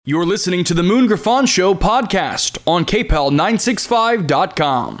You're listening to the Moon Griffon Show podcast on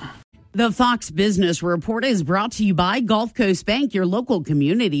KPEL965.com. The Fox Business Report is brought to you by Gulf Coast Bank, your local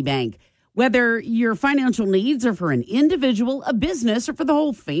community bank. Whether your financial needs are for an individual, a business, or for the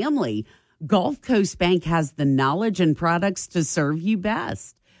whole family, Gulf Coast Bank has the knowledge and products to serve you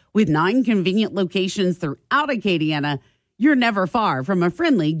best. With 9 convenient locations throughout Acadiana, you're never far from a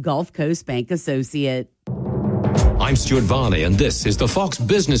friendly Gulf Coast Bank associate. I'm Stuart Varney, and this is the Fox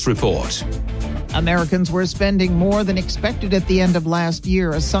Business Report. Americans were spending more than expected at the end of last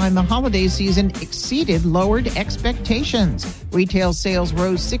year, a sign the holiday season exceeded lowered expectations. Retail sales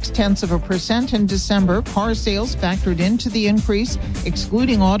rose 0.6% in December. Car sales factored into the increase.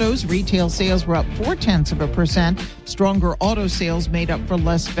 Excluding autos, retail sales were up 0.4%. Stronger auto sales made up for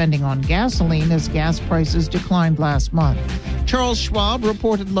less spending on gasoline as gas prices declined last month. Charles Schwab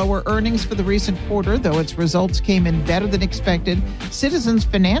reported lower earnings for the recent quarter, though its results came in better than expected. Citizens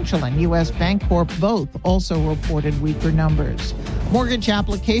Financial and U.S. Bancorp both also reported weaker numbers. Mortgage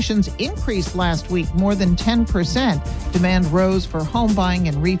applications increased last week more than 10%. Demand rose for home buying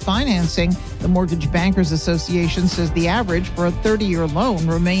and refinancing. The Mortgage Bankers Association says the average for a 30-year loan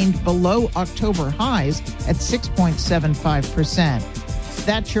remained below October highs at 6.75%.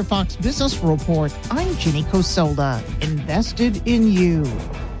 That's your Fox Business Report. I'm Ginny Cosolda. Invested in you.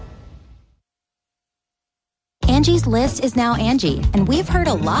 Angie's List is now Angie, and we've heard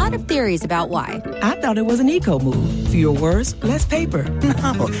a lot of theories about why. I thought it was an eco move. Fewer words, less paper.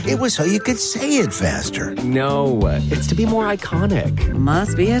 No, it was so you could say it faster. No, it's to be more iconic.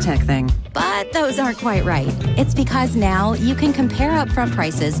 Must be a tech thing. But those aren't quite right. It's because now you can compare upfront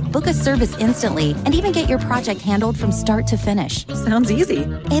prices, book a service instantly, and even get your project handled from start to finish. Sounds easy.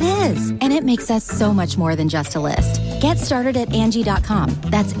 It is, and it makes us so much more than just a list. Get started at Angie.com.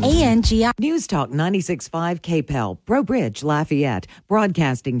 That's ANGI. News Talk 96.5 KPEL, Breaux Bridge, Lafayette,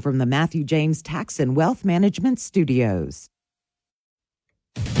 broadcasting from the Matthew James Tax and Wealth Management Studios.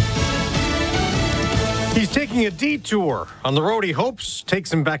 He's taking a detour on the road he hopes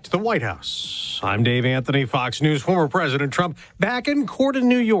takes him back to the White House. I'm Dave Anthony, Fox News. Former President Trump back in court in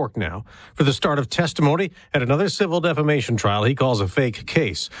New York now for the start of testimony at another civil defamation trial he calls a fake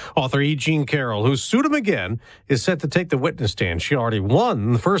case. Author E. Jean Carroll, who sued him again, is set to take the witness stand. She already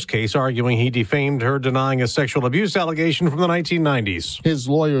won the first case, arguing he defamed her, denying a sexual abuse allegation from the 1990s. His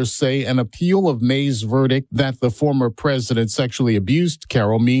lawyers say an appeal of May's verdict that the former president sexually abused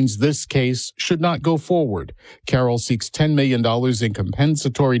Carroll means this case should not go forward. Carroll seeks $10 million in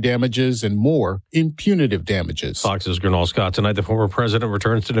compensatory damages and more in punitive damages. Fox's Gernal Scott. Tonight, the former president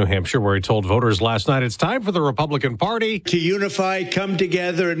returns to New Hampshire, where he told voters last night it's time for the Republican Party to unify, come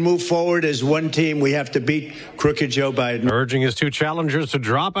together, and move forward as one team. We have to beat crooked Joe Biden. Urging his 2 challengers to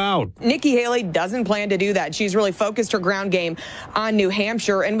drop out. Nikki Haley doesn't plan to do that. She's really focused her ground game on New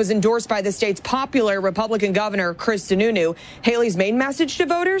Hampshire and was endorsed by the state's popular Republican governor, Chris Sununu. Haley's main message to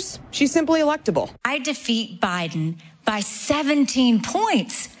voters? She's simply electable. I defeat Biden by 17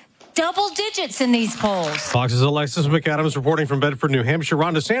 points. Double digits in these polls. Fox's Alexis McAdams reporting from Bedford, New Hampshire.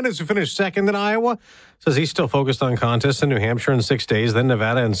 Ron DeSantis, who finished second in Iowa, says he's still focused on contests in New Hampshire in 6 days, then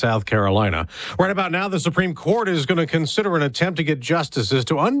Nevada and South Carolina. Right about now, the Supreme Court is going to consider an attempt to get justices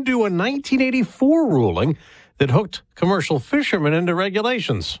to undo a 1984 ruling that hooked commercial fishermen into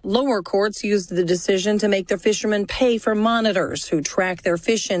regulations. Lower courts used the decision to make the fishermen pay for monitors who track their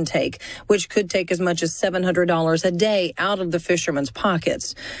fish intake, which could take as much as $700 a day out of the fishermen's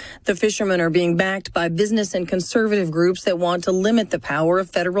pockets. The fishermen are being backed by business and conservative groups that want to limit the power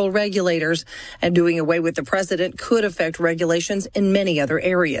of federal regulators, and doing away with the precedent could affect regulations in many other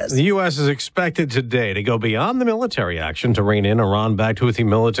areas. The U.S. is expected today to go beyond the military action to rein in Iran-backed Houthi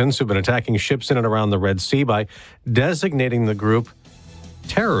militants who've been attacking ships in and around the Red Sea by designating the group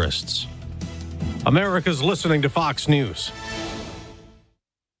terrorists. America's listening to Fox News.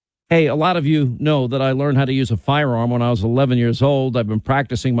 Hey, a lot of you know that I learned how to use a firearm when I was 11 years old. I've been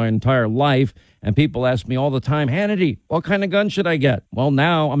practicing my entire life, and people ask me all the time, Hannity, what kind of gun should I get? Well,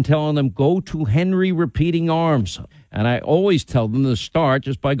 now I'm telling them, go to Henry Repeating Arms. And I always tell them to start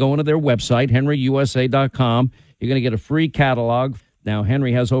just by going to their website, henryusa.com. You're going to get a free catalog. Now,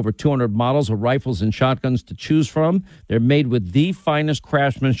 Henry has over 200 models of rifles and shotguns to choose from. They're made with the finest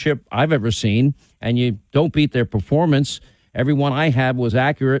craftsmanship I've ever seen, and you don't beat their performance. Every one I had was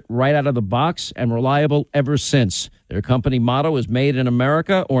accurate right out of the box and reliable ever since. Their company motto is made in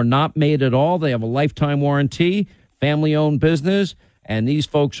America or not made at all. They have a lifetime warranty, family-owned business, and these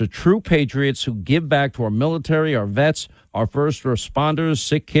folks are true patriots who give back to our military, our vets, our first responders,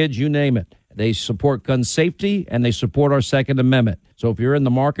 sick kids, you name it. They support gun safety, and they support our Second Amendment. So if you're in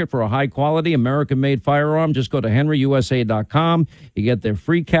the market for a high-quality, American-made firearm, just go to henryusa.com. You get their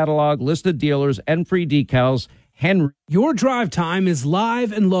free catalog, list of dealers, and free decals. Henry. Your drive time is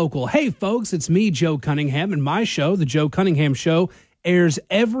live and local. Hey, folks, it's me, Joe Cunningham, and my show, The Joe Cunningham Show, airs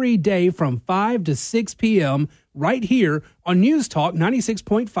every day from 5 to 6 p.m. right here on News Talk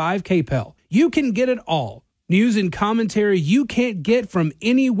 96.5 KPEL. You can get it all. News and commentary you can't get from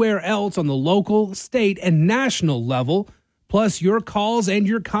anywhere else on the local, state, and national level, plus your calls and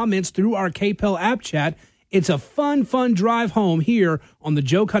your comments through our KPEL app chat. It's a fun drive home here on the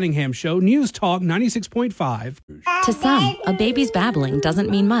Joe Cunningham Show, News Talk 96.5. To some, a baby's babbling doesn't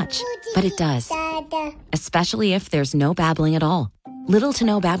mean much, but it does. Especially if there's no babbling at all. Little to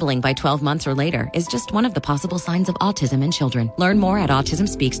no babbling by 12 months or later is just one of the possible signs of autism in children. Learn more at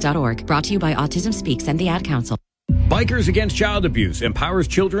autismspeaks.org. Brought to you by Autism Speaks and the Ad Council. Bikers Against Child Abuse empowers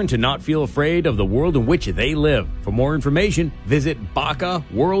children to not feel afraid of the world in which they live. For more information, visit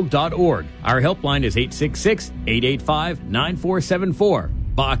BACAworld.org. Our helpline is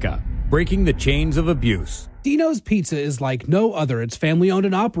 866-885-9474. BACA, breaking the chains of abuse. Dino's Pizza is like no other. It's family-owned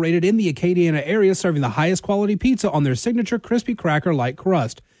and operated in the Acadiana area, serving the highest quality pizza on their signature crispy cracker-like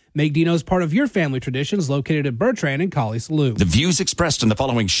crust. Make Dino's part of your family traditions, located at Bertrand and Collie Saloon. The views expressed in the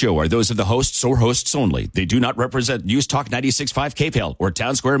following show are those of the hosts or hosts only. They do not represent News Talk 96.5 KPEL or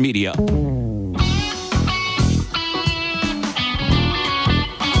Town Square Media.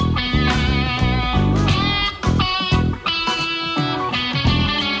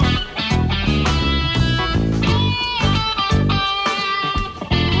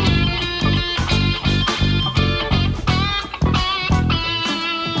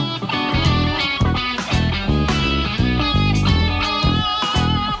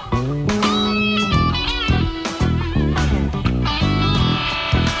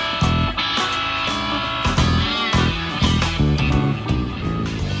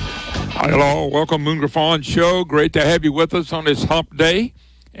 Hello, welcome Moon Griffon Show. Great to have you with us on this hump day.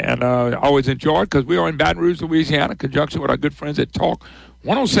 And I always enjoy it because we are in Baton Rouge, Louisiana, in conjunction with our good friends at Talk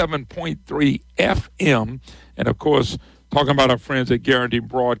 107.3 FM. And, of course, talking about our friends at Guarantee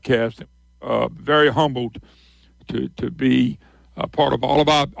Broadcasting. Very humbled to be a part of all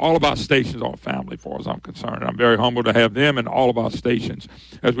of our stations, our family, as far as I'm concerned. I'm very humbled to have them and all of our stations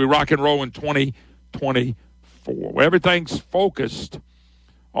as we rock and roll in 2024, where everything's focused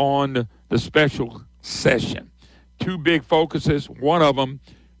on the special session. Two big focuses, one of them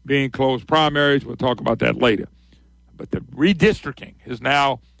being closed primaries. We'll talk about that later. But the redistricting is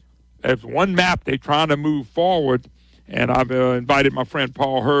now, as one map they're trying to move forward, and I've invited my friend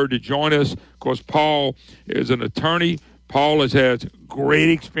Paul Hurd to join us. Of course, Paul is an attorney. Paul has great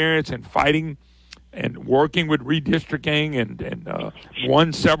experience in fighting and working with redistricting and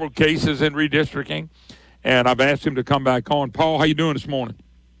won several cases in redistricting. And I've asked him to come back on. Paul, how you doing this morning?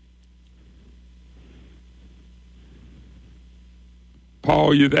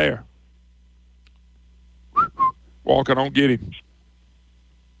 Paul, you there? Walker, don't get him.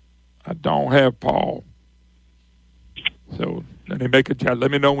 I don't have Paul. So let me make a chat.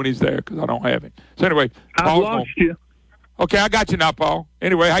 Let me know when he's there because I don't have him. So anyway, I lost you. Okay, I got you now, Paul.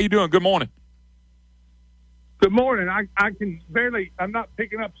 Anyway, how you doing? Good morning. Good morning. I can barely, I'm not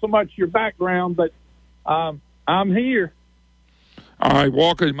picking up so much your background, but I'm here. All right,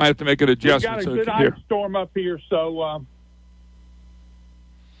 Walker, you might have to make an adjustment. We've got a good ice storm up here, so...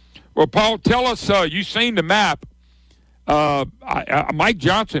 Well, Paul, tell us, you seen the map. Mike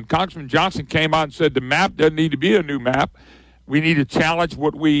Johnson, Congressman Johnson, came out and said the map doesn't need to be a new map. We need to challenge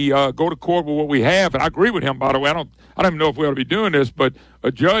what we go to court with what we have. And I agree with him, by the way. I don't even know if we ought to be doing this, but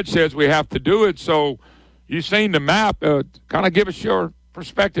a judge says we have to do it. So you seen the map. Kind of give us your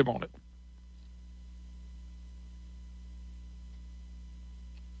perspective on it.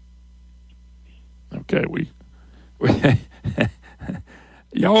 Okay, we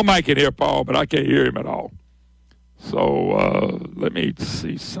y'all might can hear Paul, but I can't hear him at all. So let me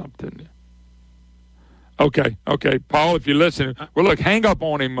see something. Okay, Paul, if you're listening, well, look, hang up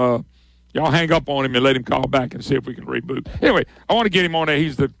on him. Y'all hang up on him and let him call back and see if we can reboot. Anyway, I want to get him on there.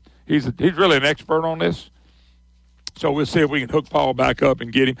 He's really an expert on this. So we'll see if we can hook Paul back up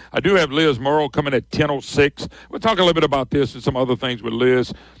and get him. I do have Liz Murrill coming at 10:06. We'll talk a little bit about this and some other things with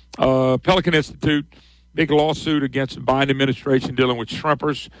Liz. Pelican Institute. Big lawsuit against the Biden administration dealing with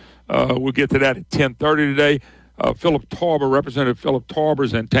shrimpers. We'll get to that at 10:30 today. Representative Philip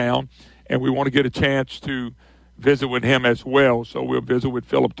Tarber's in town, and we want to get a chance to visit with him as well. So we'll visit with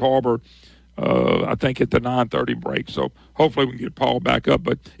Philip Tarber, I think, at the 9:30 break. So hopefully we can get Paul back up.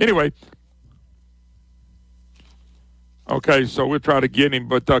 But anyway, Okay, so we'll try to get him.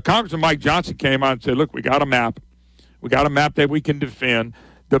 But Congressman Mike Johnson came out and said, look, we got a map. We got a map that we can defend.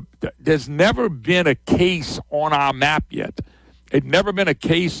 There's never been a case on our map yet. It's never been a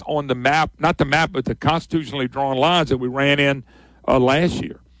case on the map, not the map, but the constitutionally drawn lines that we ran in last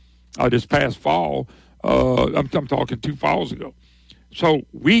year, this past fall. I'm talking 2 falls ago. So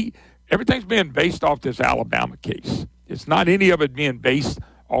everything's being based off this Alabama case. It's not any of it being based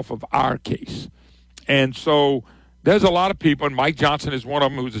off of our case. And so there's a lot of people, and Mike Johnson is one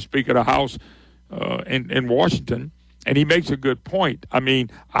of them, who's the Speaker of the House in Washington, and he makes a good point. I mean,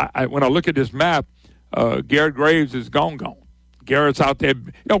 when I look at this map, Garrett Graves is gone. Garrett's out there.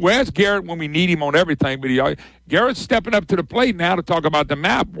 Where's Garrett when we need him on everything? But Garrett's stepping up to the plate now to talk about the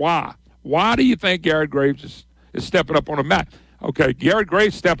map. Why? Why do you think Garrett Graves is stepping up on the map? Okay, Garrett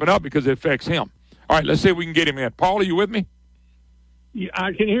Graves stepping up because it affects him. All right, let's see if we can get him in. Paul, are you with me? Yeah,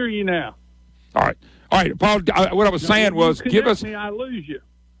 I can hear you now. All right, Paul. What I was saying was, give us. I lose you.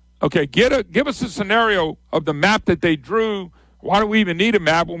 Okay, give us a scenario of the map that they drew. Why do we even need a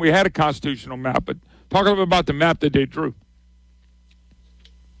map when we had a constitutional map? But talk a little bit about the map that they drew.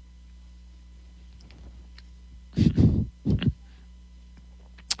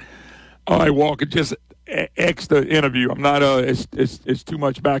 All right, Walker, just X the interview. I'm not. It's too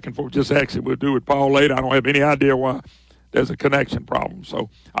much back and forth. Just X it. We'll do it, Paul, later. I don't have any idea why there's a connection problem. So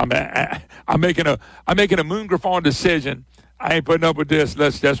I'm making a Moon Griffon decision. I ain't putting up with this.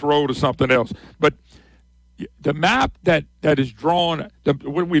 Let's just roll to something else. But the map that is drawn,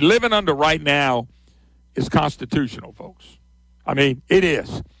 what we're living under right now, is constitutional, folks. I mean, it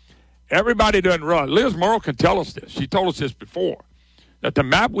is. Everybody doesn't realize. Liz Murrill can tell us this. She told us this before, that the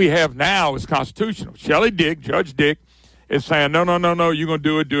map we have now is constitutional. Shelley Dick, Judge Dick, is saying, no, you're going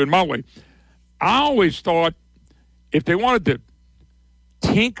to do it my way. I always thought if they wanted to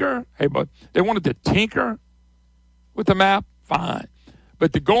tinker with the map, fine.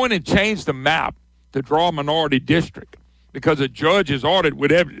 But to go in and change the map to draw a minority district because a judge is ordered,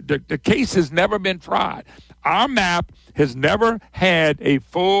 the case has never been tried. Our map has never had a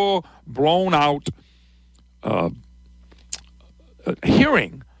full, blown-out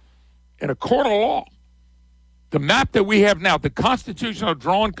hearing in a court of law. The map that we have now, the constitutional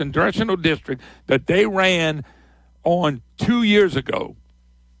drawn congressional district that they ran on 2 years ago,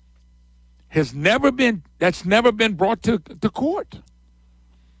 that's never been brought to court.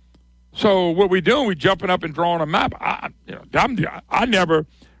 So what we doing? We jumping up and drawing a map. I never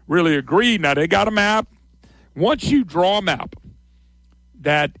really agreed. Now they got a map. Once you draw a map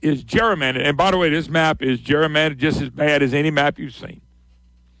that is gerrymandered, and by the way, this map is gerrymandered just as bad as any map you've seen.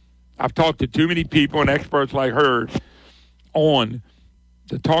 I've talked to too many people and experts like her to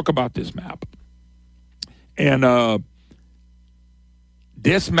talk about this map. And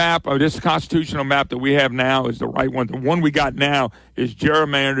this map, or this constitutional map that we have now, is the right one. The one we got now is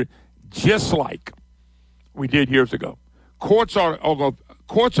gerrymandered just like we did years ago. Courts are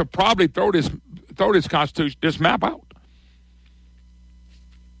probably throw this map out.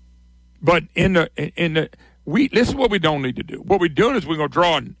 But this is what we don't need to do. What we're doing is we're going to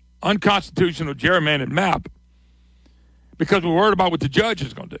draw an unconstitutional gerrymandered map because we're worried about what the judge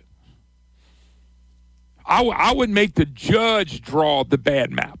is going to do. I would make the judge draw the bad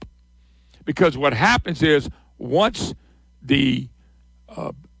map because what happens is once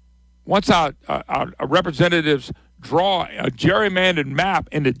our representatives draw a gerrymandered map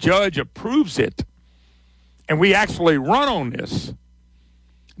and the judge approves it and we actually run on this,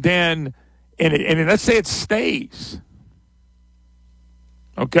 then and let's say it stays.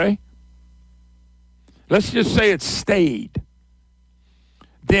 Okay? Let's just say it stayed.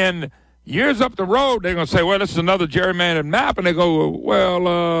 Then years up the road, they're going to say, well, this is another gerrymandered map. And they go,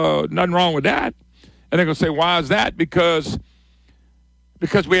 well, nothing wrong with that. And they're going to say, why is that? Because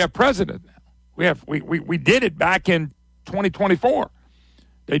we have president now. We did it back in 2024.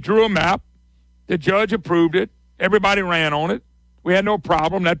 They drew a map. The judge approved it. Everybody ran on it. We had no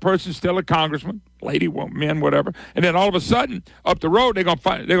problem. That person's still a congressman, lady, men, whatever. And then all of a sudden, up the road, they're going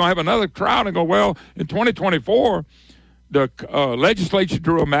to have another trial and go, well, in 2024, the legislature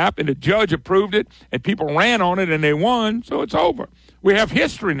drew a map and the judge approved it and people ran on it and they won, so it's over. We have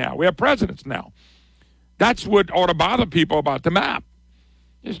history now. We have presidents now. That's what ought to bother people about the map.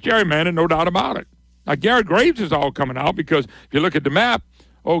 It's gerrymandered, no doubt about it. Now, Garrett Graves is all coming out because if you look at the map,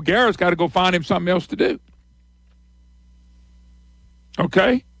 Garrett's got to go find him something else to do.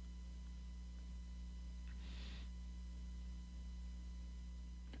 Okay?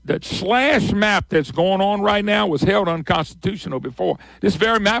 That slash map that's going on right now was held unconstitutional before. This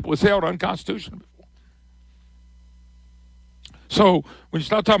very map was held unconstitutional before. So when you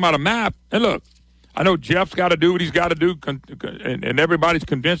start talking about a map, and look, I know Jeff's got to do what he's got to do, and everybody's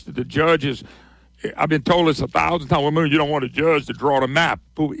convinced that the judge is. I've been told this 1,000 times. Well, you don't want a judge to draw the map.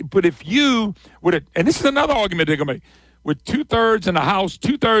 But if you would, and this is another argument they're going to make, with 2/3 in the House,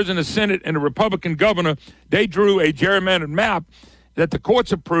 2/3 in the Senate, and a Republican governor, they drew a gerrymandered map that the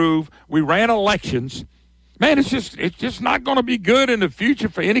courts approved. We ran elections. Man, it's just not going to be good in the future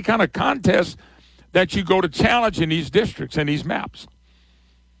for any kind of contest that you go to challenge in these districts and these maps.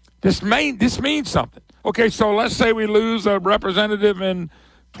 This means something. Okay, so let's say we lose a representative in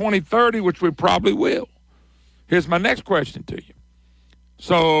 2030, which we probably will. Here's my next question to you.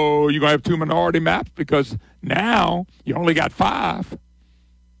 So you're going to have 2 minority maps because now you only got 5.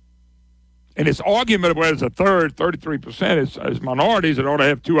 And this argument of whether it's a third, 33% is minorities that ought to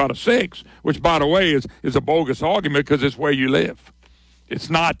have 2 out of 6, which, by the way, is a bogus argument because it's where you live. It's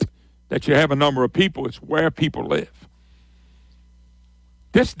not that you have a number of people. It's where people live.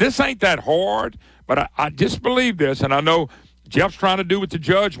 This ain't that hard, but I just believe this, and I know Jeff's trying to do what the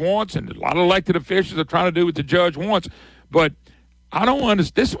judge wants, and a lot of elected officials are trying to do what the judge wants. But I don't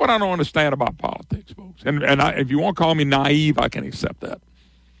understand. This is what I don't understand about politics, folks. And if you want to call me naive, I can accept that.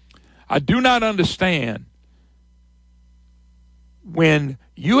 I do not understand when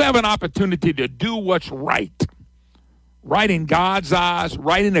you have an opportunity to do what's right in God's eyes,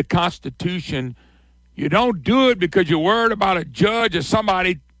 right in the Constitution. You don't do it because you're worried about a judge or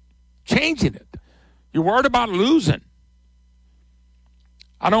somebody changing it. You're worried about losing.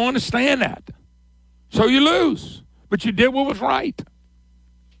 I don't understand that. So you lose. But you did what was right.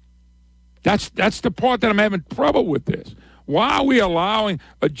 That's the part that I'm having trouble with this. Why are we allowing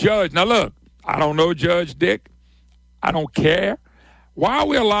a judge? Now, look, I don't know Judge Dick. I don't care. Why are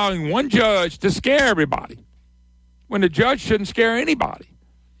we allowing one judge to scare everybody when the judge shouldn't scare anybody?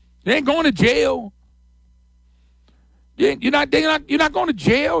 They ain't going to jail. You're not going to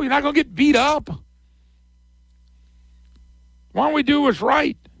jail. You're not going to get beat up. Why don't we do what's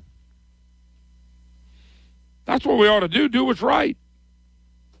right? That's what we ought to do. Do what's right.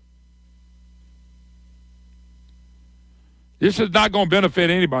 This is not going to benefit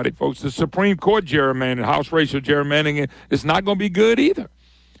anybody, folks. The Supreme Court gerrymandering, House racial gerrymandering, it's not going to be good either.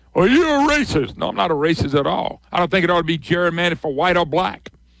 Are you a racist? No, I'm not a racist at all. I don't think it ought to be gerrymandered for white or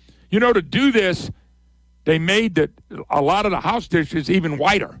black. You know, to do this, they made a lot of the House districts even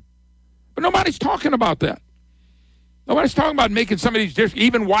whiter. But nobody's talking about that. Nobody's talking about making some of these districts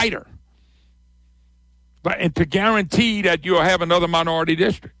even whiter. And to guarantee that you'll have another minority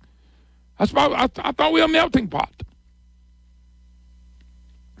district. I thought we were a melting pot.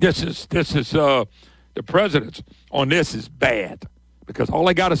 This is the president's on this is bad because all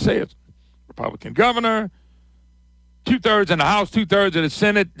they got to say is Republican governor, 2/3 in the House, 2/3 in the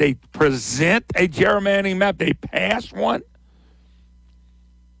Senate. They present a gerrymandering map. They pass one.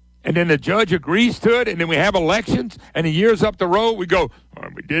 And then the judge agrees to it, and then we have elections, and in years up the road, we go, oh,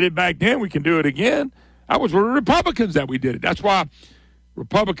 we did it back then, we can do it again. That was with Republicans that we did it. That's why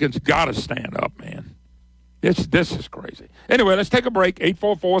Republicans got to stand up, man. This is crazy. Anyway, let's take a break.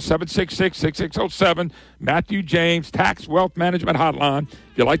 844-766-6607, Matthew James Tax Wealth Management Hotline.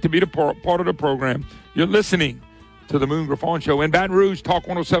 If you'd like to be part of the program, you're listening to the Moon Griffon Show in Baton Rouge, Talk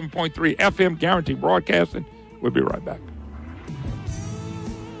 107.3 FM, guaranteed broadcasting. We'll be right back.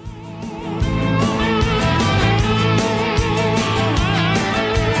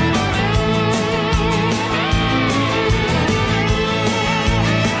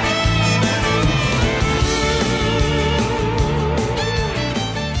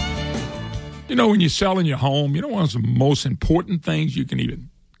 You know, when you're selling your home, you know, one of the most important things you can even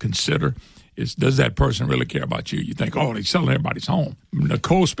consider is, does that person really care about you? You think, oh, they're selling everybody's home.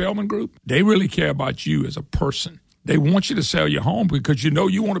 Nicole Spellman Group, they really care about you as a person. They want you to sell your home because you know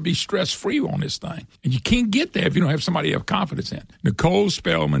you want to be stress-free on this thing. And you can't get there if you don't have somebody you have confidence in. Nicole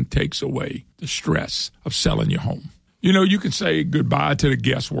Spellman takes away the stress of selling your home. You know, you can say goodbye to the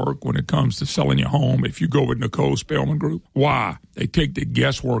guesswork when it comes to selling your home if you go with Nicole Spellman Group. Why? They take the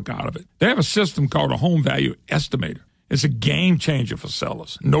guesswork out of it. They have a system called a home value estimator. It's a game changer for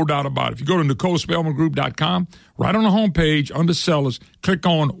sellers, no doubt about it. If you go to NicoleSpellmanGroup.com, right on the homepage under sellers, click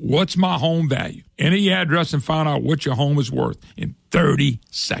on What's My Home Value? Enter your address and find out what your home is worth in 30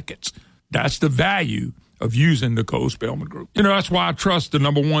 seconds. That's the value of using Nicole Spellman Group. You know, that's why I trust the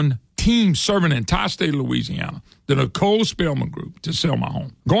number one team serving the entire state of Louisiana, the Nicole Spellman Group, to sell my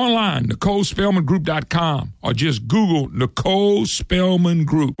home. Go online, NicoleSpellmanGroup.com, or just Google Nicole Spellman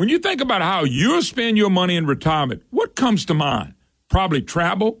Group. When you think about how you'll spend your money in retirement, what comes to mind? Probably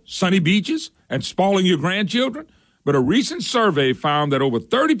travel, sunny beaches, and spoiling your grandchildren. But a recent survey found that over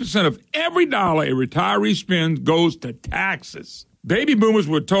 30% of every dollar a retiree spends goes to taxes. Baby boomers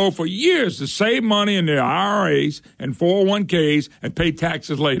were told for years to save money in their IRAs and 401ks and pay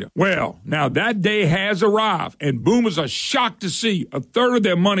taxes later. Well, now that day has arrived, and boomers are shocked to see a third of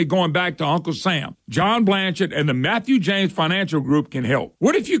their money going back to Uncle Sam. John Blanchard and the Matthew James Financial Group can help.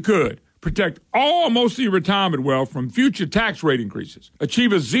 What if you could protect all or most of your retirement wealth from future tax rate increases?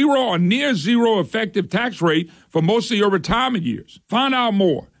 Achieve a zero or near zero effective tax rate for most of your retirement years. Find out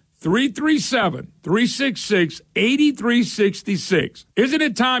more. 337-366-8366. Isn't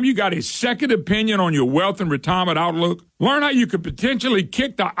it time you got a second opinion on your wealth and retirement outlook? Learn how you could potentially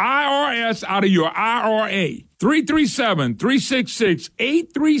kick the IRS out of your IRA.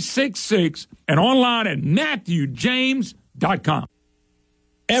 337-366-8366 and online at MatthewJames.com.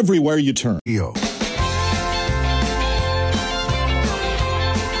 Everywhere you turn.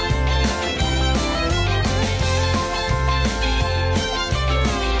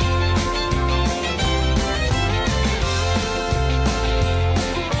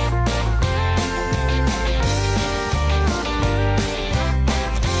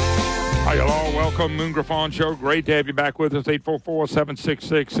 Hi, hello. Welcome, Moon Griffon Show. Great to have you back with us.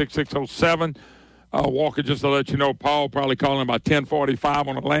 844-766-6607. Walker, just to let you know, Paul probably calling about 10:45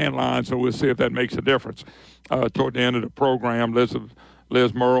 on a landline, so we'll see if that makes a difference. Toward the end of the program, Liz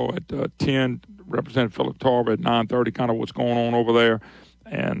Murrill at 10, Representative Philip Tarver at 9:30, kind of what's going on over there.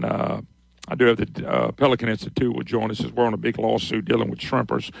 And I do have the Pelican Institute will join us as we're on a big lawsuit dealing with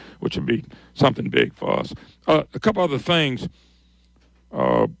shrimpers, which would be something big for us. A couple other things.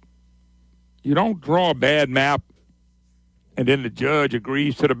 You don't draw a bad map and then the judge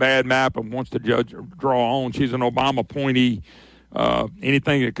agrees to the bad map and wants the judge to draw on. She's an Obama appointee.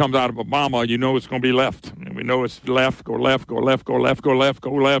 Anything that comes out of Obama, you know it's going to be left. And we know it's left, go left, go left, go left, go left,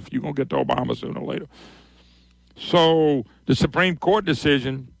 go left. You're going to get to Obama sooner or later. So the Supreme Court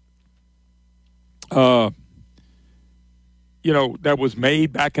decision, that was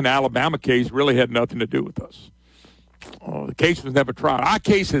made back in the Alabama case really had nothing to do with us. The case was never tried. Our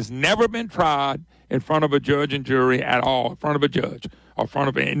case has never been tried in front of a judge and jury at all, in front of a judge, or in front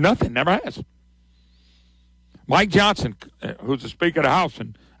of nothing, never has. Mike Johnson, who's the Speaker of the House,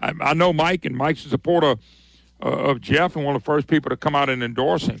 and I know Mike, and Mike's a supporter of Jeff and one of the first people to come out and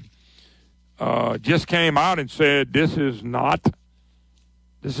endorse him, just came out and said, this is not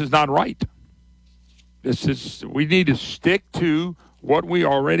right. We need to stick to what we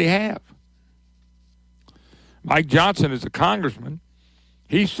already have. Mike Johnson is a congressman.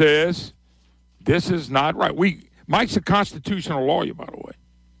 He says this is not right. Mike's a constitutional lawyer, by the way.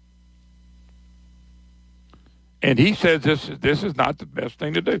 And he says this is not the best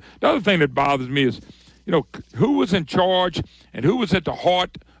thing to do. The other thing that bothers me is, who was in charge and who was at the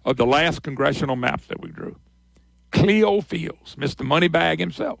heart of the last congressional maps that we drew? Cleo Fields, Mr. Moneybag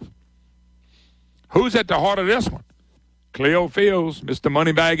himself. Who's at the heart of this one? Cleo Fields, Mr.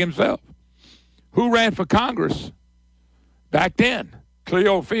 Moneybag himself. Who ran for Congress back then?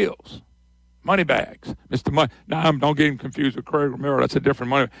 Cleo Fields. Moneybags. Mr. Money. Now, don't get him confused with Craig Romero. That's a different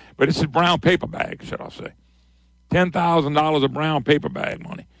money. But it's a brown paper bag, should I say. $10,000 of brown paper bag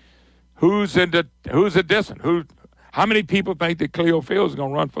money. Who's at this one? How many people think that Cleo Fields is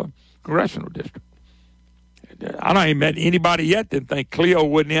going to run for congressional district? I don't even met anybody yet that think Cleo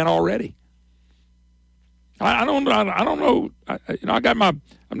wouldn't in already. I don't know.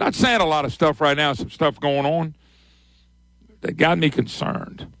 I'm not saying a lot of stuff right now, some stuff going on that got me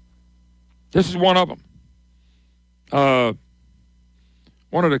concerned. This is one of them.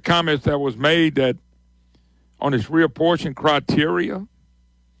 One of the comments that was made that on this reapportion criteria,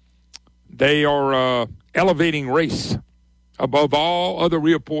 they are elevating race above all other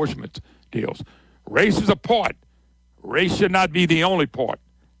reapportionment deals. Race is a part. Race should not be the only part.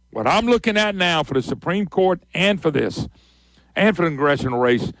 What I'm looking at now for the Supreme Court and for this, and for the congressional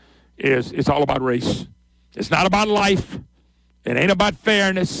race, is it's all about race. It's not about life. It ain't about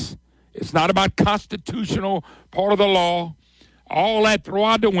fairness. It's not about constitutional part of the law. All that throw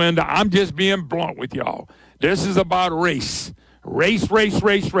out the window. I'm just being blunt with y'all. This is about race. Race, race,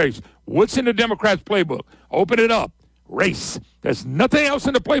 race, race. What's in the Democrats' playbook? Open it up. Race. There's nothing else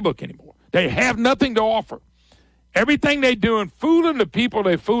in the playbook anymore. They have nothing to offer. Everything they doing, fooling the people,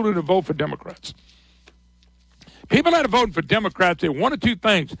 they fooling to vote for Democrats. People that are voting for Democrats, they're one of two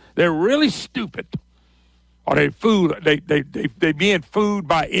things. They're really stupid, or they being fooled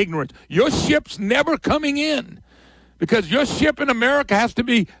by ignorance. Your ship's never coming in because your ship in America has to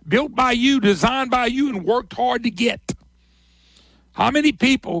be built by you, designed by you, and worked hard to get. How many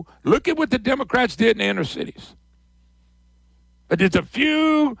people, look at what the Democrats did in the inner cities. But there's a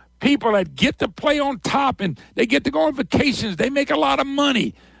few people that get to play on top, and they get to go on vacations. They make a lot of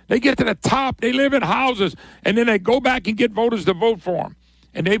money. They get to the top. They live in houses, and then they go back and get voters to vote for them.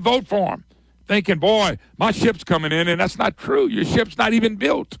 And they vote for them, thinking, boy, my ship's coming in, and that's not true. Your ship's not even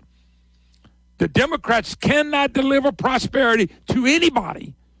built. The Democrats cannot deliver prosperity to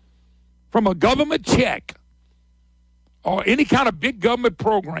anybody from a government check or any kind of big government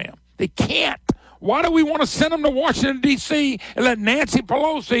program. They can't. Why do we want to send them to Washington, D.C. and let Nancy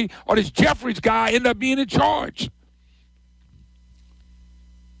Pelosi or this Jeffries guy end up being in charge?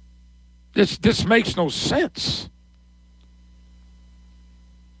 This makes no sense.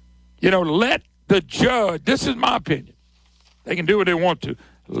 Let the judge, this is my opinion. They can do what they want to.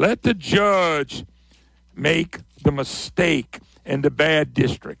 Let the judge make the mistake in the bad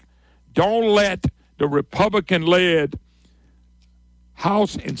district. Don't let the Republican-led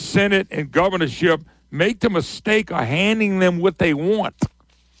House and Senate and governorship make the mistake of handing them what they want.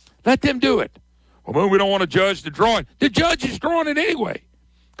 Let them do it. Well, we don't want a judge to draw it. The judge is drawing it anyway,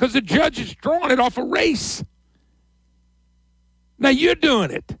 because the judge is drawing it off a race. Now you're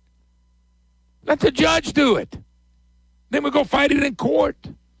doing it. Let the judge do it. Then we go fight it in court.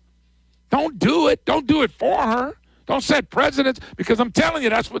 Don't do it. Don't do it for her. Don't set precedents, because I'm telling you,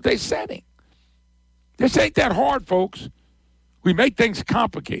 that's what they're setting. This ain't that hard, folks. We make things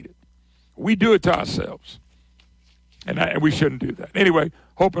complicated. We do it to ourselves. And we shouldn't do that. Anyway,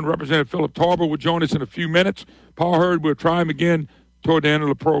 hoping Representative Philip Tarver will join us in a few minutes. Paul Hurd, we'll try him again toward the end of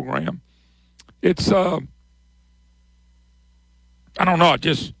the program. It's, I don't know, I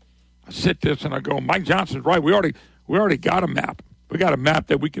sit this and I go, Mike Johnson's right. We already got a map. We got a map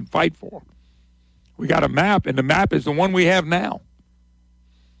that we can fight for. We got a map, and the map is the one we have now.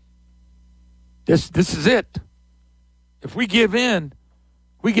 This is it. If we give in,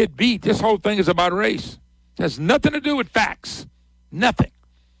 we get beat. This whole thing is about race. It has nothing to do with facts. Nothing.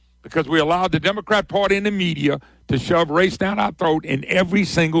 Because we allowed the Democrat Party and the media to shove race down our throat in every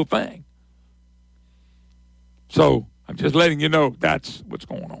single thing. So I'm just letting you know that's what's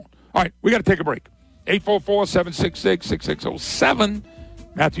going on. All right, we got to take a break. 844-766-6607.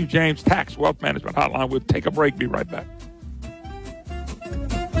 Matthew James Tax Wealth Management Hotline. We'll take a break. Be right back.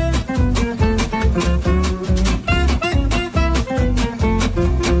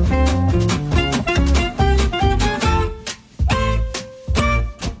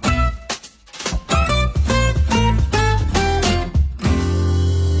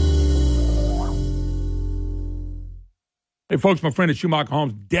 Hey, folks, my friend at Schumacher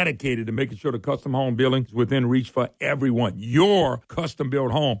Homes dedicated to making sure the custom home building is within reach for everyone. Your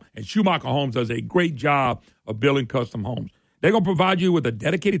custom-built home. And Schumacher Homes does a great job of building custom homes. They're going to provide you with a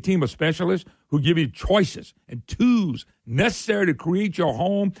dedicated team of specialists who give you choices and tools necessary to create your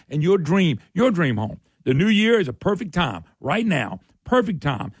home and your dream home. The new year is a perfect time, right now, perfect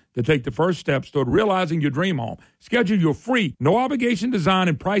time to take the first steps toward realizing your dream home. Schedule your free, no-obligation design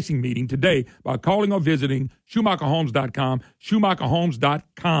and pricing meeting today by calling or visiting SchumacherHomes.com,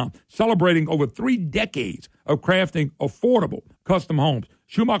 SchumacherHomes.com, celebrating over 3 decades of crafting affordable custom homes.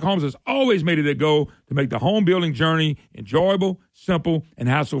 Schumacher Homes has always made it their goal to make the home building journey enjoyable, simple, and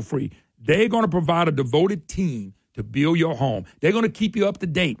hassle-free. They're going to provide a devoted team to build your home. They're going to keep you up to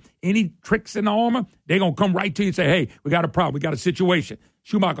date. Any tricks in the armor, they're going to come right to you and say, hey, we got a problem. We got a situation.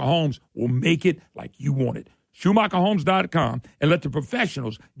 Schumacher Homes will make it like you want it. SchumacherHomes.com, and let the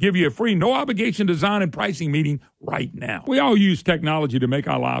professionals give you a free, no-obligation design and pricing meeting right now. We all use technology to make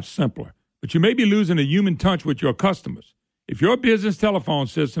our lives simpler, but you may be losing the human touch with your customers. If your business telephone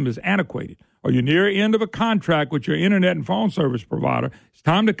system is antiquated or you're near the end of a contract with your internet and phone service provider, it's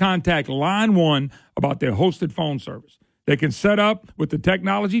time to contact Line 1 about their hosted phone service. They can set up with the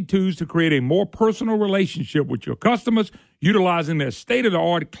technology tools to create a more personal relationship with your customers utilizing their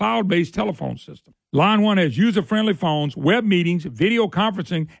state-of-the-art cloud-based telephone system. Line 1 has user-friendly phones, web meetings, video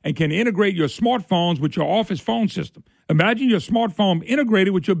conferencing, and can integrate your smartphones with your office phone system. Imagine your smartphone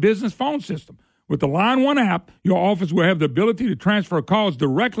integrated with your business phone system. With the Line 1 app, your office will have the ability to transfer calls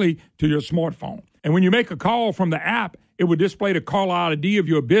directly to your smartphone. And when you make a call from the app, it will display the call ID of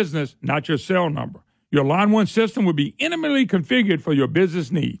your business, not your cell number. Your Line 1 system will be intimately configured for your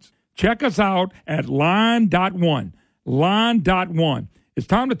business needs. Check us out at Line.1. Line.1. It's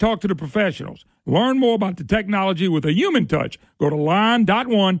time to talk to the professionals. Learn more about the technology with a human touch. Go to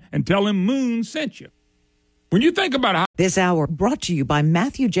Line.1 and tell them Moon sent you. When you think about how... This hour brought to you by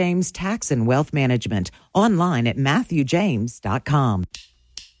Matthew James Tax and Wealth Management. Online at MatthewJames.com.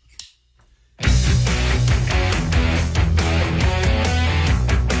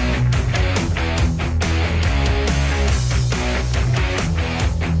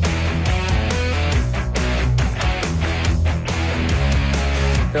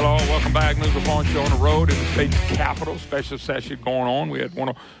 Hello, welcome back. back. Moon Griffon Show on the road in the state capital. Special session going on. We had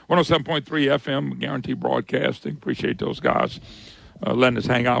 107.3 FM, guaranteed broadcasting. Appreciate those guys letting us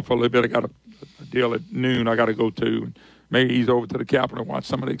hang out for a little bit. I got a deal at noon I got to go to. Maybe ease over to the Capitol and watch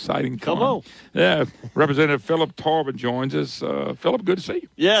some of the exciting fun. Come on. Yeah. Representative Philip Tarver joins us. Philip, good to see you.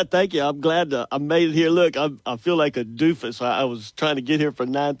 Yeah, thank you. I'm glad I made it here. Look, I feel like a doofus. I was trying to get here for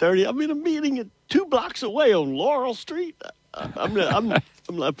 9:30. I'm in a meeting at 2 blocks away on Laurel Street.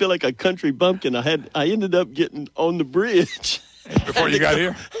 I feel like a country bumpkin. I ended up getting on the bridge. Before you got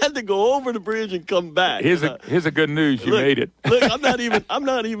here? Had to go over the bridge and come back. Here's a good news. You made it. Look, I'm not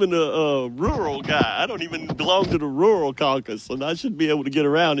even a rural guy. I don't even belong to the rural caucus, and I should be able to get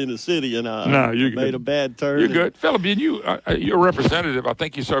around in the city. And you made a bad turn. You're good, Philip. You're a representative. I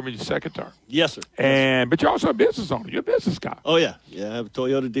think you served in your second term. Yes, sir. But you're also a business owner. You're a business guy. Oh yeah. I have a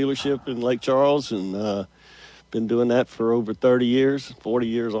Toyota dealership in Lake Charles, and been doing that for over 30 years, 40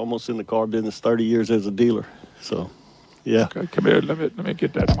 years almost in the car business, 30 years as a dealer. So. Yeah. Okay, come here. Let me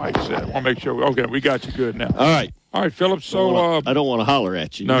get that mic set. I want to make sure. Okay, we got you good now. All right, Philip. So I don't want to holler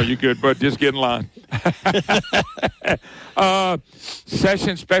at you. No, you're good, but just get in line.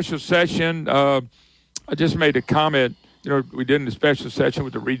 Special session. I just made a comment. We did in the special session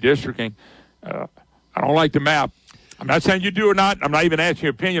with the redistricting. I don't like the map. I'm not saying you do or not. I'm not even asking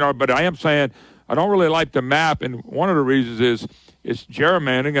your opinion on it, but I am saying I don't really like the map, and one of the reasons is it's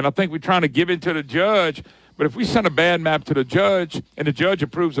gerrymandering, and I think we're trying to give it to the judge. But if we send a bad map to the judge and the judge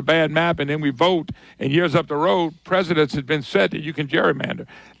approves a bad map and then we vote and years up the road, precedents has been set that you can gerrymander.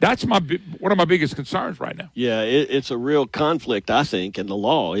 That's one of my biggest concerns right now. Yeah, it's a real conflict, I think, in the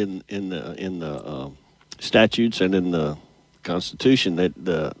law, in the statutes and in the Constitution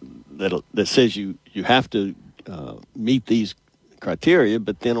that says you have to meet these criteria,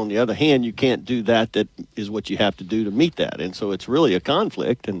 but then on the other hand, you can't do that. That is what you have to do to meet that, and so it's really a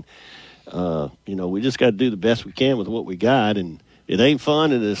conflict. And we just got to do the best we can with what we got, and it ain't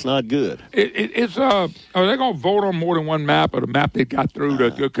fun and it's not good. Are they going to vote on more than one map, or the map they got through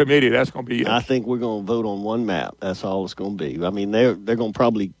the committee? That's going to be it. I think we're going to vote on one map. That's all it's going to be. I mean, they're going to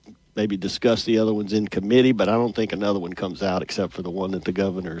probably maybe discuss the other ones in committee, but I don't think another one comes out except for the one that the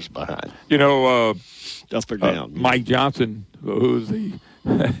governor's behind. Up or down. Mike Johnson, who's the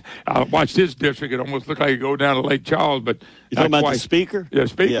I watched his district. It almost looked like it go down to Lake Charles, but you talking about the speaker? Yeah,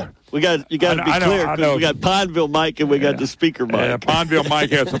 speaker. Yeah. You got to be clear because we got Pineville Mike and we got the speaker Mike. Yeah, Pineville Mike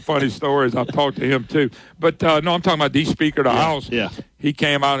has some funny stories. I've talked to him too. But no, I'm talking about the Speaker of the House. Yeah. He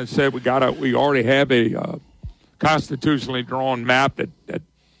came out and said we already have a constitutionally drawn map that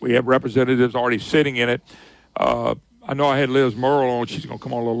we have representatives already sitting in it. I know I had Liz Murrill on. She's going to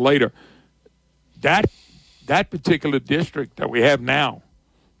come on a little later. That particular district that we have now,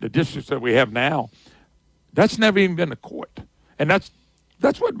 the districts that we have now, that's never even been to court. And that's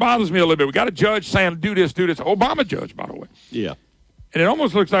what bothers me a little bit. We got a judge saying, do this. Obama judge, by the way. Yeah. And it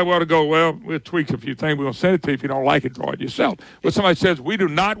almost looks like we ought to go, well, we'll tweak a few things. We're going to send it to you. If you don't like it, draw it yourself. But somebody says, we do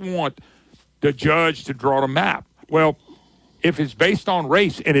not want the judge to draw the map. Well, if it's based on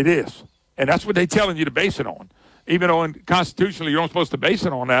race, and it is, and that's what they're telling you to base it on, even though constitutionally you're not supposed to base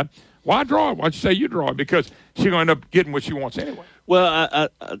it on that, why draw it? Why'd you say you draw it? Because she's going to end up getting what she wants anyway. Well,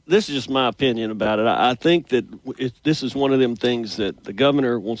 this is just my opinion about it. I think that this is one of them things that the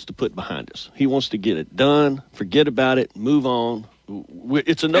governor wants to put behind us. He wants to get it done, forget about it, move on.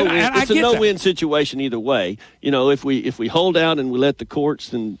 It's a no-win. It's a no-win situation either way. If we hold out and we let the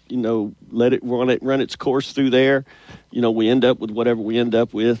courts and let it run its course through there, we end up with whatever we end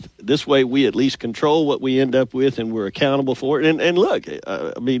up with. This way, we at least control what we end up with, and we're accountable for it. And look,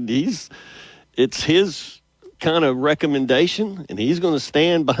 I mean, it's his kind of recommendation, and he's going to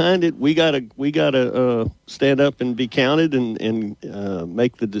stand behind it. We gotta stand up and be counted and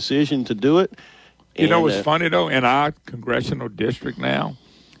make the decision to do it. You know what's funny, though? In our congressional district now,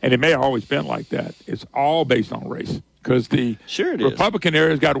 and it may have always been like that, it's all based on race. Because the Republican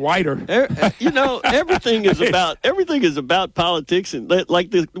areas got whiter. Everything is about politics, and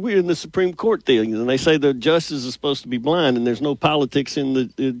we're in the Supreme Court thing, and they say the justices are supposed to be blind, and there's no politics in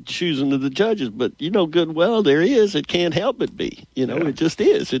the choosing of the judges. But good well there is. It can't help but be. It just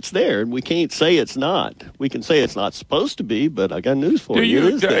is. It's there, and we can't say it's not. We can say it's not supposed to be, but I got news for you.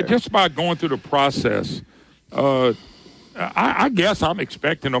 It is there. Just by going through the process. I guess I'm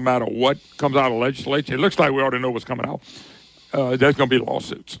expecting no matter what comes out of the legislature, it looks like we already know what's coming out. There's going to be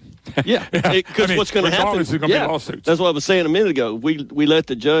lawsuits. Yeah, because what's going to happen? There's going to be lawsuits. That's what I was saying a minute ago. We let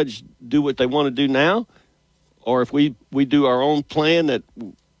the judge do what they want to do now, or if we do our own plan that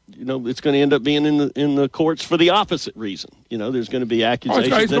it's going to end up being in the courts for the opposite reason. There's going to be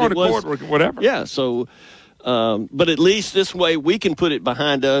accusations that it was whatever. Yeah, so. But at least this way we can put it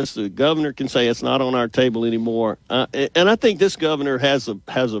behind us. The governor can say it's not on our table anymore. And I think this governor has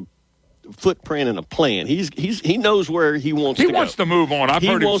a footprint and a plan. He knows where he wants to go. He wants to move on. I've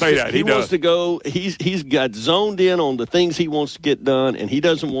heard him say that. He wants to go. He's got zoned in on the things he wants to get done, and he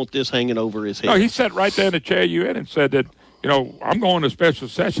doesn't want this hanging over his head. No, he sat right there in the chair you in and said that, I'm going to special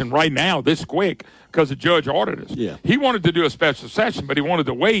session right now this quick because the judge ordered us. Yeah. He wanted to do a special session, but he wanted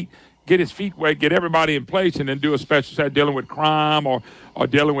to wait, get his feet wet, get everybody in place, and then do a special session dealing with crime or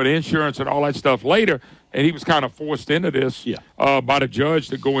dealing with insurance and all that stuff later. And he was kind of forced into this by the judge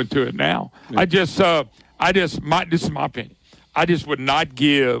to go into it now. Yeah. This is my opinion. I just would not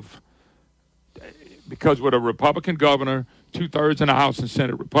give, because with a Republican governor, 2/3 in the House and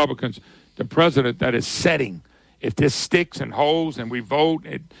Senate Republicans, the president that is setting, if this sticks and holds and we vote,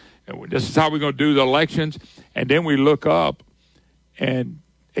 and this is how we're going to do the elections, and then we look up and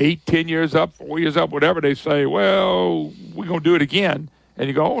 8, 10 years up, 4 years up, whatever, they say, well, we're going to do it again. And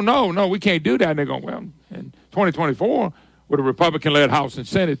you go, oh, no, we can't do that. And they go, well, in 2024, with a Republican-led House and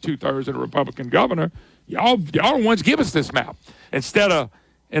Senate, 2/3 of the Republican governor, y'all the ones give us this map. Instead of,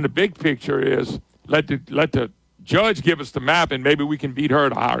 in the big picture, is let the judge give us the map, and maybe we can beat her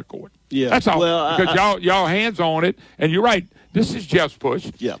at a higher court. Yeah, that's all. Well, because y'all hands on it, and you're right. This is Jeff's push.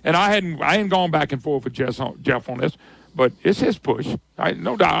 Yeah. And I hadn't gone back and forth with Jeff on this, but it's his push.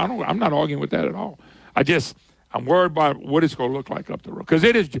 No doubt. I'm not arguing with that at all. I'm worried about what it's going to look like up the road. Because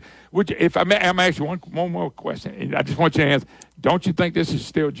it is, if I'm going to ask you one more question, and I just want you to answer, don't you think this is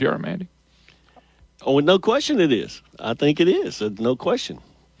still gerrymandering? Oh, no question it is. I think it is. No question.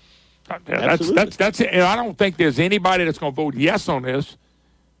 That's it. And I don't think there's anybody that's going to vote yes on this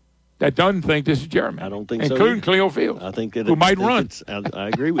that doesn't think this is gerrymandering. I don't think so. Including Cleo Fields, I think that who might run. I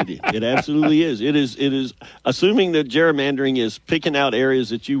agree with you. It absolutely is. It is. Assuming that gerrymandering is picking out areas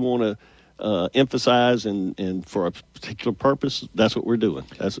that you want to emphasize and for a particular purpose, that's what we're doing.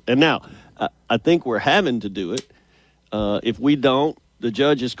 And now, I think we're having to do it. If we don't, the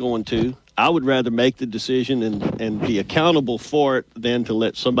judge is going to. I would rather make the decision and be accountable for it than to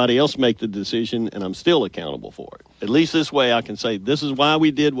let somebody else make the decision and I'm still accountable for it. At least this way I can say, this is why we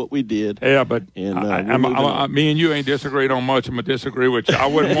did what we did. Yeah, but me and you ain't disagreed on much. I'm going to disagree with you. I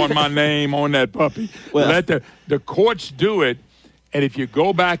wouldn't want my name on that puppy. Well, let the courts do it. And if you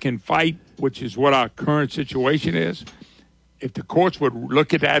go back and fight, which is what our current situation is, if the courts would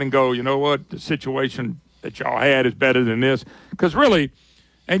look at that and go, you know what, the situation that y'all had is better than this. Because really,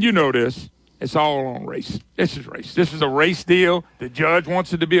 and you know this, it's all on race. This is race. This is a race deal. The judge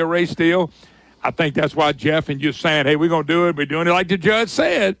wants it to be a race deal. I think that's why Jeff and you saying, hey, we're going to do it. We're doing it like the judge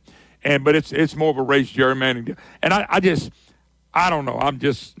said. But it's more of a race gerrymandering deal. And I don't know.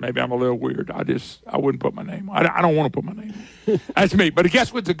 Maybe I'm a little weird. I wouldn't put my name on. I don't want to put my name on. That's me. But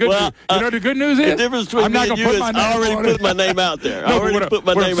guess what's the good news? You know the good news is? The difference between I'm not me and you is I already put my name out there. I already put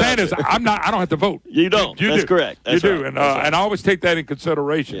my name out there. I don't have to vote. You don't. That's correct. That's you do. Right. And I always take that in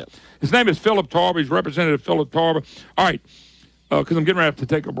consideration. Yeah. His name is Philip Tarver. He's Representative Philip Tarver. All right. Because I'm getting ready to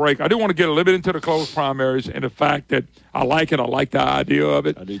take a break. I do want to get a little bit into the closed primaries and the fact that I like it. I like the idea of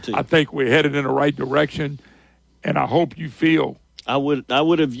it. I do too. I think we're headed in the right direction. And I hope you feel. I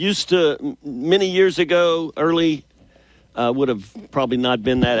would have used to many years ago, early, would have probably not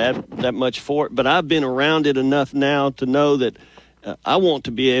been that much for it. But I've been around it enough now to know that I want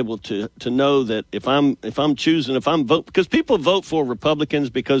to be able to know that if I'm vote, because people vote for Republicans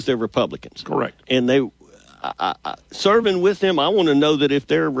because they're Republicans. Correct. And serving with them, I want to know that if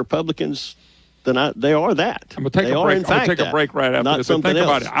they're Republicans, then they are that. I'm going to take a break right after this. But think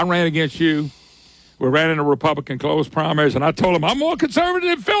about it. I ran against you. We ran in a Republican closed primaries, and I told him, I'm more conservative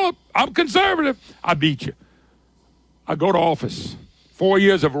than Philip. I'm conservative. I beat you. I go to office. 4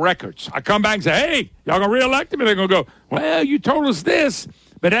 years of records. I come back and say, hey, y'all going to reelect him? And they're going to go, well, you told us this,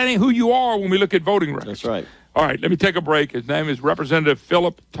 but that ain't who you are when we look at voting records. That's right. All right, let me take a break. His name is Representative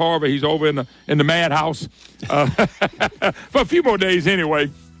Philip Tarver. He's over in the madhouse for a few more days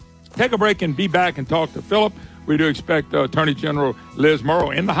anyway. Take a break and be back and talk to Philip. We do expect Attorney General Liz Murrill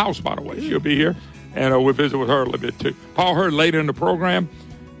in the House, by the way. She'll be here. And we'll visit with her a little bit, too. Paul Hurd later in the program.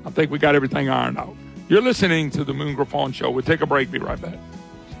 I think we got everything ironed out. You're listening to the Moon Griffon Show. We'll take a break. Be right back.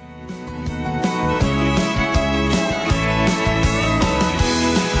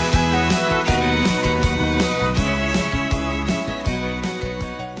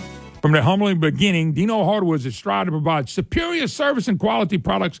 From their humbling beginning, Dino Hardwoods is striving to provide superior service and quality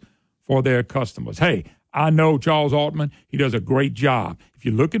products for their customers. Hey, I know Charles Altman. He does a great job. If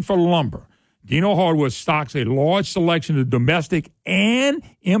you're looking for lumber, Dino Hardwood stocks a large selection of domestic and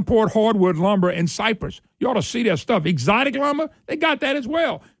import hardwood lumber and cypress. You ought to see their stuff. Exotic lumber, they got that as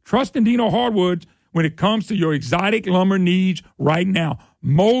well. Trust in Dino Hardwoods when it comes to your exotic lumber needs right now.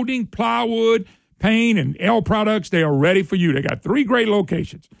 Molding, plywood, paint, and L products, they are ready for you. They got 3 great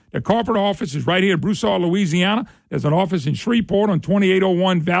locations. The corporate office is right here in Broussard, Louisiana. There's an office in Shreveport on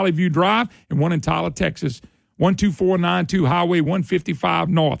 2801 Valley View Drive and one in Tyler, Texas, 12492 Highway 155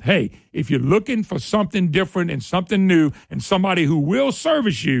 North. Hey, if you're looking for something different and something new and somebody who will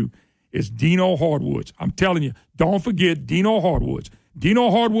service you, it's Dino Hardwoods. I'm telling you, don't forget Dino Hardwoods.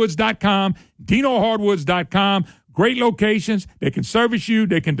 DinoHardwoods.com, DinoHardwoods.com. Great locations. They can service you.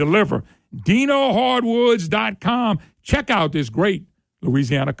 They can deliver. DinoHardwoods.com. Check out this great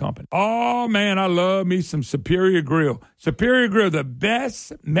Louisiana company. Oh, man, I love me some Superior Grill. Superior Grill, the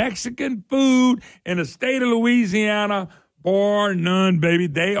best Mexican food in the state of Louisiana, bar none, baby.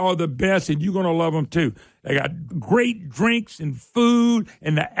 They are the best, and you're going to love them, too. They got great drinks and food,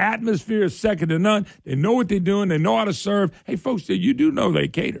 and the atmosphere is second to none. They know what they're doing. They know how to serve. Hey, folks, you do know they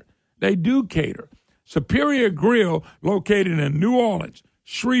cater. They do cater. Superior Grill, located in New Orleans,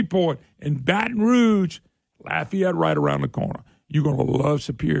 Shreveport, and Baton Rouge, Lafayette right around the corner. You're going to love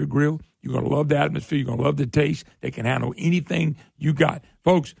Superior Grill. You're going to love the atmosphere. You're going to love the taste. They can handle anything you got.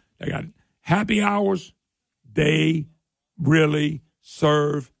 Folks, they got happy hours. They really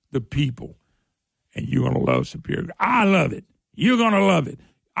serve the people. And you're going to love Superior Grill. I love it. You're going to love it.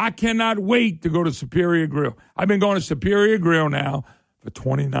 I cannot wait to go to Superior Grill. I've been going to Superior Grill now for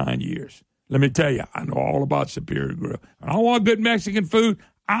 29 years. Let me tell you, I know all about Superior Grill. And I want good Mexican food.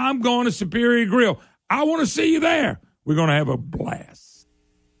 I'm going to Superior Grill. I want to see you there. We're going to have a blast.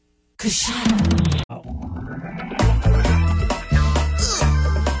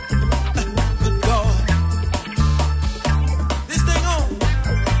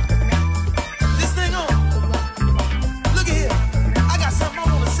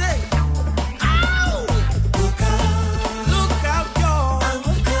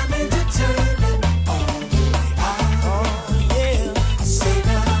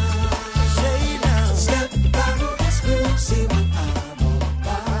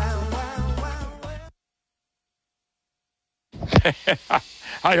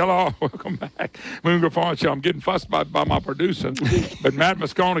 Hi, hello. Welcome back. Moon Griffon Show. I'm getting fussed by my producer, but Matt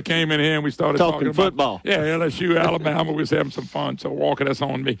Moscona came in here and we started talking football. About, LSU, Alabama. We was having some fun, so Walker, that's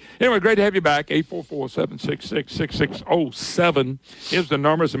on me. Anyway, great to have you back. 844-766-6607 is the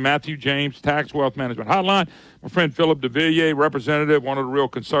numbers of Matthew James Tax Wealth Management Hotline. My friend Philip DeVilliers, representative, one of the real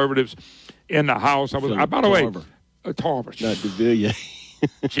conservatives in the House. By the way, Tarver. Not DeVilliers.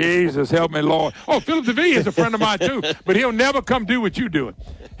 Jesus, help me, Lord. Oh, Philip DeVilliers is a friend of mine, too. But he'll never come do what you're doing.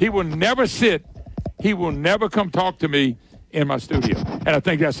 He will never sit. He will never come talk to me in my studio. And I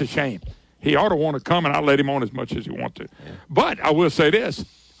think that's a shame. He ought to want to come, and I'll let him on as much as he wants to. Yeah. But I will say this.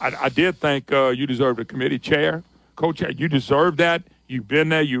 I did think you deserved a committee chair, co-chair. You deserve that. You've been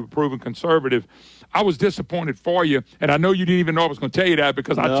there. You've proven conservative. I was disappointed for you, and I know you didn't even know I was going to tell you that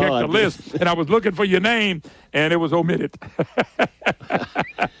because I checked the list, and I was looking for your name, and it was omitted.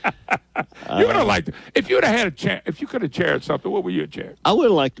 You would have liked it. If you would have had a chair, if you could have chaired something, what would you have chaired? I would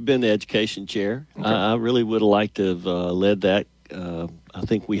have liked to have been the education chair. Okay. I really would have liked to have led that. I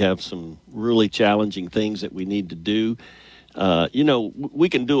think we have some really challenging things that we need to do. We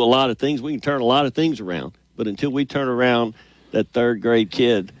can do a lot of things. We can turn a lot of things around, but until we turn around that third grade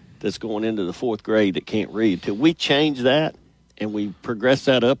kid that's going into the fourth grade that can't read, till we change that and we progress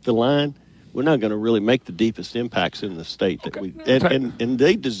that up the line, we're not going to really make the deepest impacts in the state that we and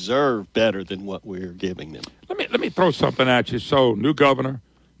they deserve better than what we're giving them. Let me throw something at you. So, new governor,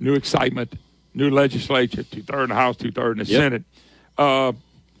 new excitement, new legislature, 2/3 in the House, 2/3 in the Senate.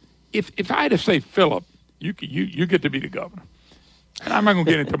 If I had to say, Philip, you get to be the governor. And I'm not going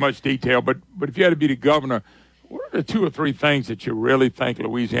to get into much detail, but if you had to be the governor, what are the 2 or 3 things that you really think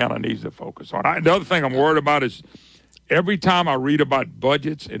Louisiana needs to focus on? The other thing I'm worried about is every time I read about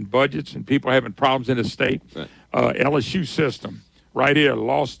budgets and people having problems in the state, LSU system right here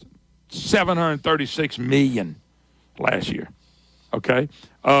lost $736 million last year. Okay?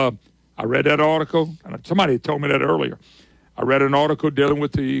 I read that article, and somebody had told me that earlier. I read an article dealing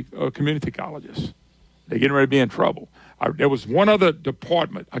with the community colleges. They're getting ready to be in trouble. There was one other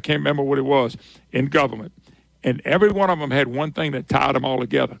department, I can't remember what it was, in government, and every one of them had one thing that tied them all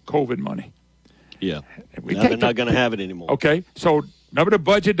together, COVID money. Yeah. They're not going to have it anymore. Okay. So remember the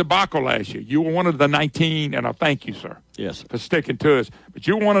budget debacle last year? You were one of the 19, and I thank you, sir. Yes. For sticking to us. But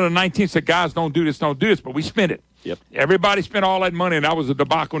you were one of the 19 said, guys, don't do this, but we spent it. Yep. Everybody spent all that money, and that was a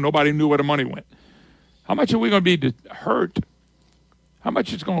debacle. Nobody knew where the money went. How much are we going to be hurt? How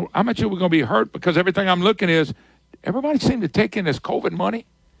much are we going to be hurt? Because everything I'm looking is everybody seemed to take in this COVID money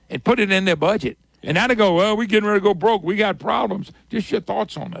and put it in their budget. And now they go, well, we're getting ready to go broke. We got problems. Just your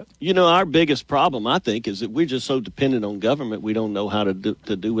thoughts on that. You know, our biggest problem, I think, is that we're just so dependent on government, we don't know how to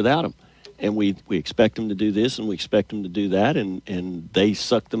do without them. And we expect them to do this and we expect them to do that, and they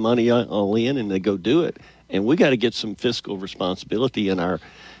suck the money all in and they go do it. And we got to get some fiscal responsibility in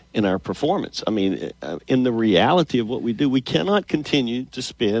our performance. I mean, in the reality of what we do, we cannot continue to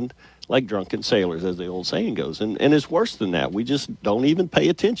spend like drunken sailors, as the old saying goes. And it's worse than that. We just don't even pay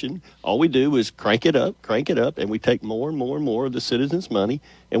attention. All we do is crank it up, and we take more and more and more of the citizens' money,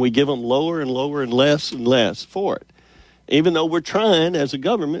 and we give them lower and lower and less for it. Even though we're trying as a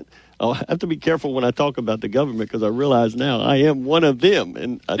government, I have to be careful when I talk about the government because I realize now I am one of them.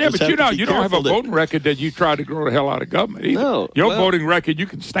 And but you don't have a voting record that you try to grow the hell out of government either. No, your voting record you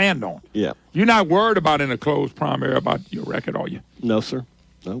can stand on. Yeah. You're not worried about in a closed primary about your record, are you? No, sir.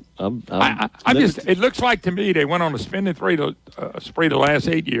 No, I'm just. It looks like to me they went on a spending spree the last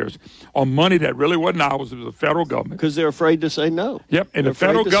 8 years on money that really wasn't ours. It was the federal government because they're afraid to say no. Yep, and the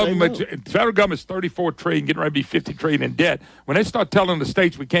federal government's $34 trillion, getting ready to be $50 trillion in debt. When they start telling the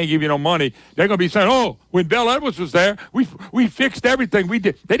states we can't give you no money, they're going to be saying, "Oh, when Bill Edwards was there, we fixed everything. We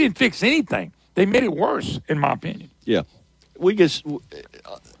did. They didn't fix anything. They made it worse, in my opinion." Yeah, we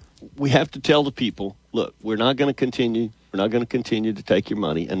have to tell the people, look, we're not going to continue. We're not going to continue to take your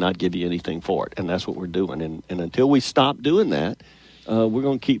money and not give you anything for it. And that's what we're doing. And until we stop doing that, we're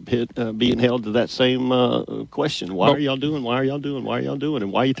going to keep being held to that same question. Why are y'all doing? Why are y'all doing? Why are y'all doing?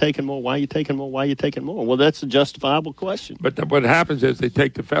 And why are you taking more? Why are you taking more? Why are you taking more? Well, that's a justifiable question. But what happens is they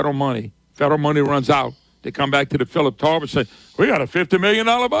take the federal money. Federal money runs out. They come back to the Philip Tarver and say, we got a $50 million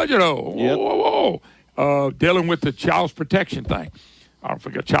budget. Whoa. Dealing with the child's protection thing. I don't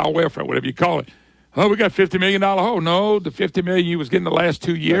forget, child welfare, whatever you call it. Oh, we got $50 million hole. No, the $50 million you was getting the last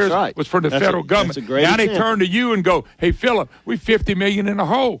 2 years was for the federal government. Now they turn to you and go, hey, Philip, we $50 million in the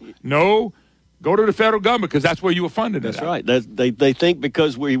hole. No, go to the federal government because that's where you were funded. That's right. They think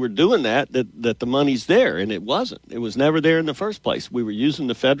because we were doing that the money's there, and it wasn't. It was never there in the first place. We were using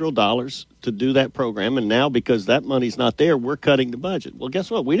the federal dollars to do that program, and now because that money's not there, we're cutting the budget. Well,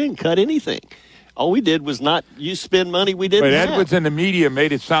 guess what? We didn't cut anything. All we did was not spend money we didn't have. But Edwards and the media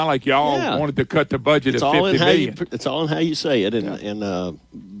made it sound like y'all wanted to cut the budget of $50 million. It's all in how you say it,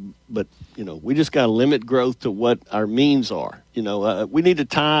 but we just got to limit growth to what our means are. We need to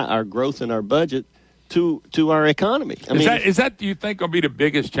tie our growth in our budget to our economy. Is that do you think going to be the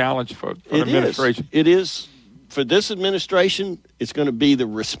biggest challenge for the administration? It is for this administration. It's going to be the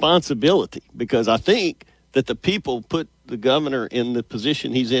responsibility because I think that the people put the governor in the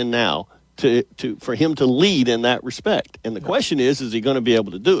position he's in now. For him to lead in that respect, and the question is he going to be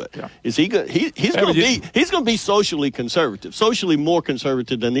able to do it? Yeah. Is he going? He's going to be socially conservative, socially more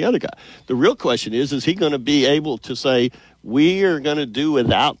conservative than the other guy. The real question is he going to be able to say we are going to do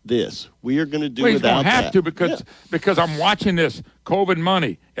without this? We are going to do without that. He's going to have to because I'm watching this COVID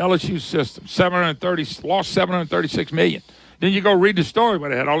money, LSU system, lost $736 million. Then you go read the story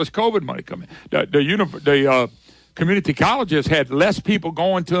where they had all this COVID money coming. The community colleges had less people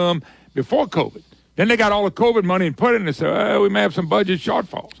going to them before COVID. Then they got all the COVID money and put it in and said, we may have some budget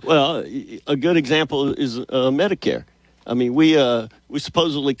shortfalls. Well, a good example is Medicare. I mean, we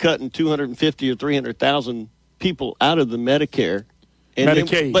supposedly cutting 250 or 300,000 people out of the Medicare. And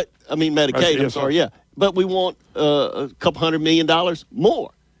Medicaid. Medicaid, I'm sorry, yeah. But we want a couple $100 million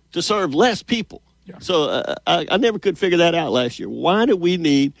more to serve less people. Yeah. So I never could figure that out last year. Why do we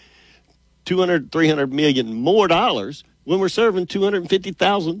need $300 million more dollars when we're serving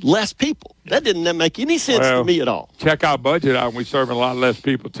 250,000 less people? That didn't make any sense to me at all. Check our budget out. We're serving a lot less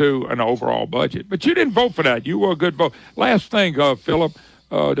people, too, in the overall budget. But you didn't vote for that. You were a good vote. Last thing, Philip,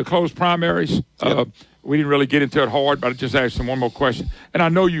 the closed primaries, we didn't really get into it hard, but I just asked him one more question. And I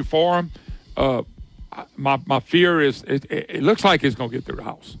know you for them. My fear is it looks like it's going to get through the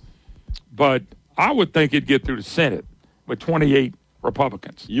House. But I would think it'd get through the Senate with 28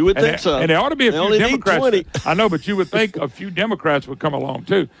 Republicans. You would think so. And there ought to be a few Democrats. I know, but you would think a few Democrats would come along,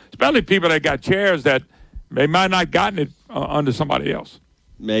 too. Especially people that got chairs that they might not gotten it under somebody else.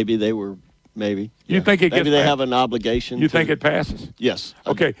 Maybe they were, maybe. You think it gets Maybe they have an obligation. You think it passes? Yes.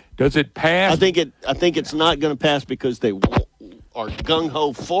 Okay. Does it pass? I think it's not going to pass because they are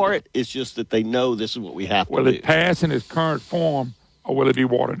gung-ho for it. It's just that they know this is what we have to do. Will it pass in its current form, or will it be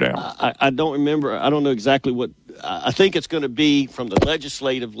watered down? I don't remember. I don't know exactly what. I think it's going to be from the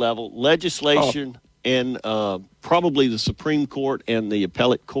legislative level, legislation, and probably the Supreme Court and the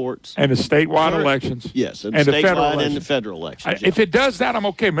appellate courts. And the statewide elections. Yes, and the statewide and the federal elections. If it does that, I'm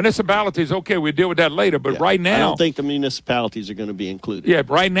okay. Municipalities, okay, we'll deal with that later. But right now. I don't think the municipalities are going to be included. Yeah,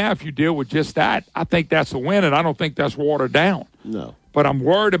 but right now, if you deal with just that, I think that's a win, and I don't think that's watered down. No. But I'm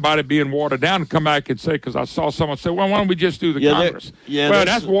worried about it being watered down and come back and say, because I saw someone say, well, why don't we just do the Congress? Well,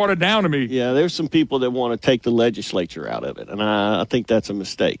 that's watered down to me. Yeah, there's some people that want to take the legislature out of it, and I think that's a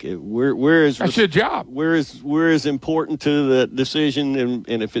mistake. That's your job. We're as important to the decision,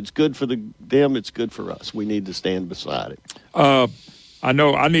 and if it's good for them, it's good for us. We need to stand beside it. I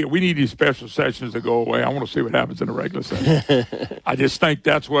know we need these special sessions to go away. I want to see what happens in the regular session. I just think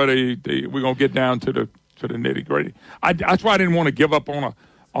that's where we're going to get down to the nitty-gritty. That's why I didn't want to give up on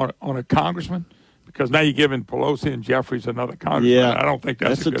a congressman, because now you're giving Pelosi and Jeffries another congressman. Yeah, I don't think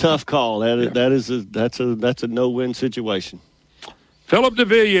that's a tough call. That's a no-win situation. Philip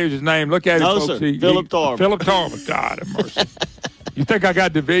DeVilliers is his name. Look at him, folks. Philip Tarver. Philip Tarver. God have mercy. You think I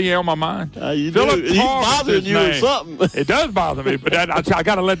got DeVilliers on my mind? He's bothering you or something. It does bother me, but I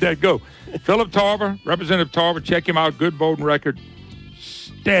got to let that go. Philip Tarver, Representative Tarver, check him out. Good voting record.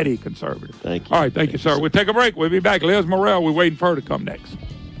 Steady conservative. Thank you. All right, thank you, sir. We'll take a break. We'll be back. Liz Murrill, we're waiting for her to come next.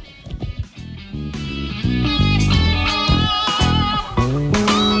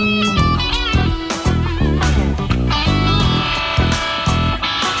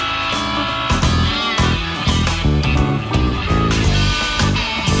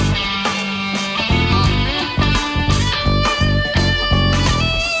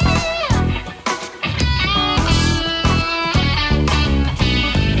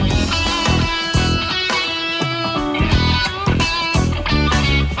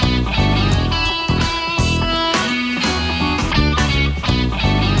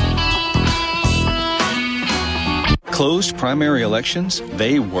 Closed primary elections,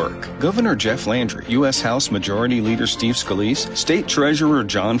 they work. Governor Jeff Landry, U.S. House Majority Leader Steve Scalise, State Treasurer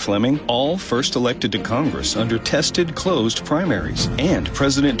John Fleming, all first elected to Congress under tested closed primaries. And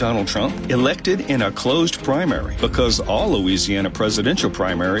President Donald Trump, elected in a closed primary, because all Louisiana presidential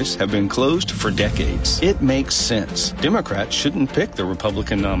primaries have been closed for decades. It makes sense. Democrats shouldn't pick the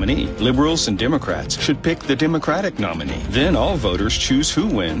Republican nominee. Liberals and Democrats should pick the Democratic nominee. Then all voters choose who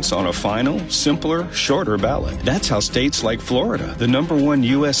wins on a final, simpler, shorter ballot. That's how states like Florida, the #1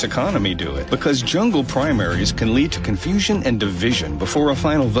 U.S. economy, do it, because jungle primaries can lead to confusion and division before a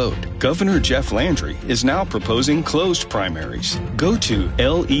final vote. Governor Jeff Landry is now proposing closed primaries. Go to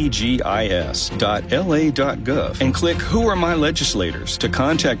legis.la.gov and click Who Are My Legislators to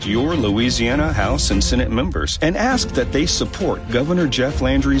contact your Louisiana House and Senate members and ask that they support Governor Jeff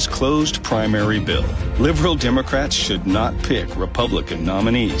Landry's closed primary bill. Liberal Democrats should not pick Republican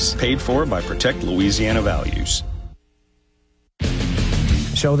nominees. Paid for by Protect Louisiana Values.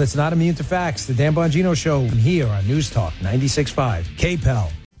 Show that's not immune to facts. The Dan Bongino Show here on News Talk 96.5 KPEL.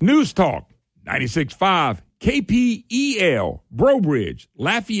 News Talk 96.5 KPEL, Brobridge,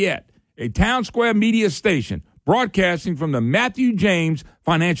 Lafayette, a Town Square media station broadcasting from the Matthew James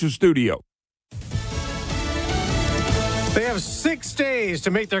Financial Studio. They have 6 days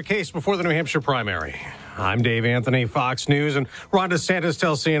to make their case before the New Hampshire primary. I'm Dave Anthony, Fox News, and Ron DeSantis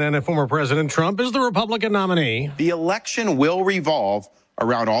tells CNN that former President Trump is the Republican nominee. The election will revolve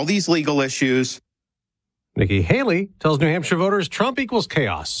around all these legal issues. Nikki Haley tells New Hampshire voters Trump equals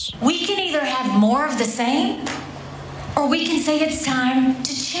chaos. We can either have more of the same, or we can say it's time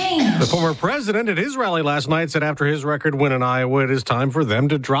to change. The former president at his rally last night said after his record win in Iowa, it is time for them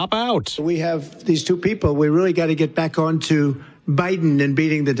to drop out. We have these two people. We really got to get back on to Biden and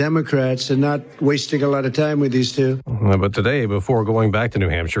beating the Democrats and not wasting a lot of time with these two. But today, before going back to New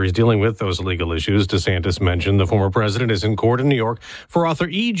Hampshire, he's dealing with those legal issues. DeSantis mentioned the former president is in court in New York for author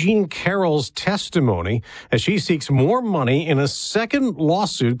E. Jean Carroll's testimony as she seeks more money in a second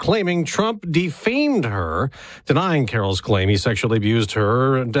lawsuit claiming Trump defamed her, denying Carroll's claim he sexually abused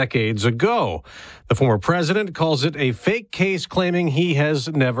her decades ago. The former president calls it a fake case, claiming he has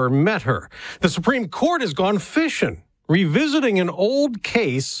never met her. The Supreme Court has gone fishing, revisiting an old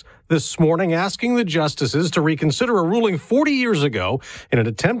case this morning, asking the justices to reconsider a ruling 40 years ago in an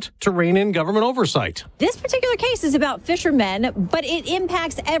attempt to rein in government oversight. This particular case is about fishermen, but it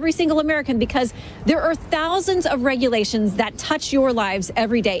impacts every single American because there are thousands of regulations that touch your lives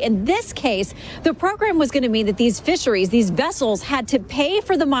every day. In this case, the program was going to mean that these fisheries, these vessels, had to pay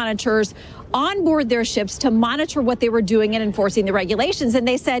for the monitors on board their ships to monitor what they were doing and enforcing the regulations. And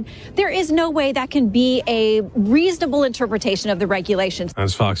they said there is no way that can be a reasonable interpretation of the regulations.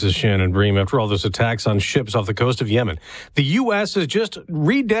 That's Fox's Shannon Bream. After all those attacks on ships off the coast of Yemen, the U.S. has just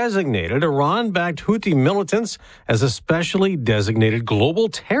redesignated Iran-backed Houthi militants as a specially designated global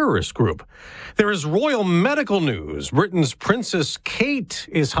terrorist group. There is royal medical news. Britain's Princess Kate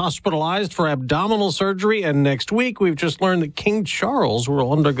is hospitalized for abdominal surgery, and next week we've just learned that King Charles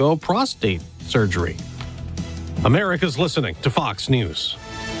will undergo prostate surgery. America's listening to Fox News.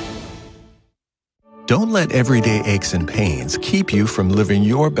 Don't let everyday aches and pains keep you from living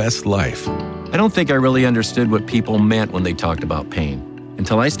your best life. I don't think I really understood what people meant when they talked about pain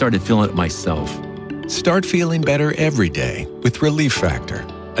until I started feeling it myself. Start feeling better every day with Relief Factor,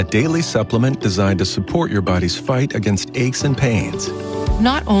 a daily supplement designed to support your body's fight against aches and pains.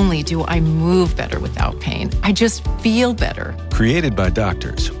 Not only do I move better without pain, I just feel better. Created by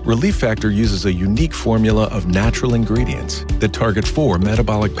doctors, Relief Factor uses a unique formula of natural ingredients that target 4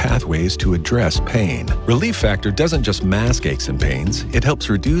 metabolic pathways to address pain. Relief Factor doesn't just mask aches and pains, it helps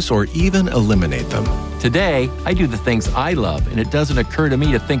reduce or even eliminate them. Today, I do the things I love, and it doesn't occur to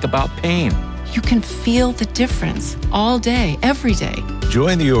me to think about pain. You can feel the difference all day, every day.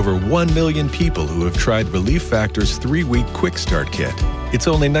 Join the over 1 million people who have tried Relief Factor's 3-week Quick Start Kit. It's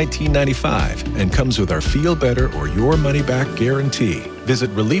only $19.95 and comes with our Feel Better or Your Money Back guarantee. Visit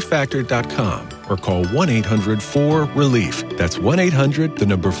ReliefFactor.com or call 1-800-4RELIEF. That's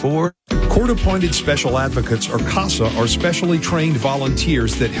 1-800-4. Court-appointed special advocates, or CASA, are specially trained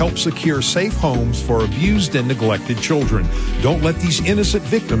volunteers that help secure safe homes for abused and neglected children. Don't let these innocent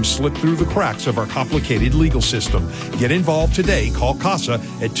victims slip through the cracks of our complicated legal system. Get involved today. Call CASA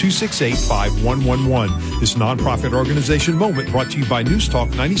at 268-5111. This nonprofit organization moment brought to you by News Talk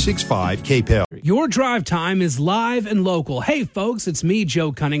 96.5 KPEL. Your drive time is live and local. Hey, folks, it's me,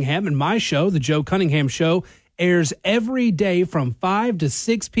 Joe Cunningham, and my show, The Joe Cunningham Show, airs every day from 5 to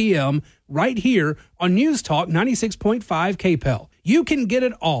 6 p.m. right here on News Talk 96.5 KPEL. You can get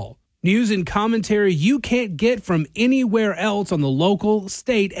it all. News and commentary you can't get from anywhere else on the local,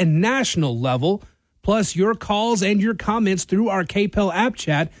 state, and national level, plus your calls and your comments through our KPEL app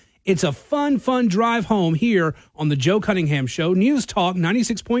chat. It's a fun drive home here on the Joe Cunningham Show, News Talk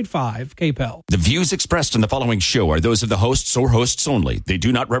 96.5 KPEL. The views expressed in the following show are those of the hosts or hosts only. They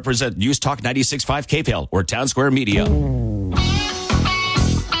do not represent News Talk 96.5 KPEL or Town Square Media.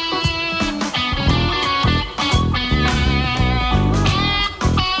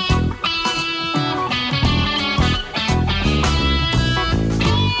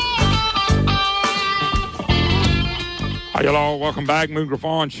 Hi, y'all. Welcome back. Moon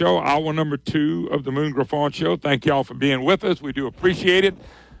Griffon Show, hour number 2 of the Moon Griffon Show. Thank y'all for being with us. We do appreciate it.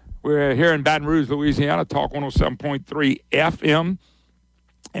 We're here in Baton Rouge, Louisiana, Talk 107.3 FM.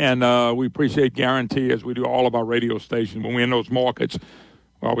 And we appreciate Guarantee, as we do all of our radio stations. When we're in those markets,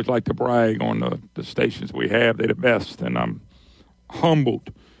 we always like to brag on the stations we have. They're the best. And I'm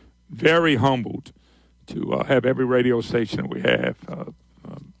humbled, very humbled, to have every radio station that we have,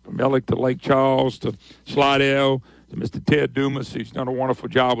 from Ellick to Lake Charles to Slidell, to Mr. Ted Dumas. He's done a wonderful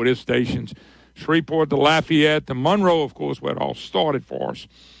job with his stations. Shreveport to Lafayette to Monroe, of course, where it all started for us.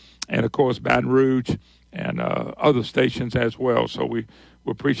 And, of course, Baton Rouge and other stations as well. So we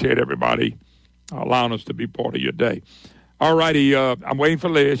appreciate everybody allowing us to be part of your day. All righty, I'm waiting for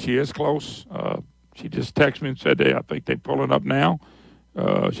Liz. She is close. She just texted me and said, I think they're pulling up now.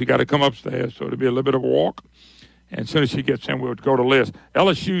 She got to come upstairs, so it'll be a little bit of a walk. And as soon as she gets in, we'll go to Liz.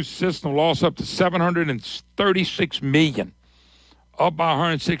 LSU's system lost up to $736 million, up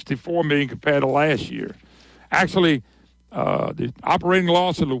by $164 million compared to last year. Actually, the operating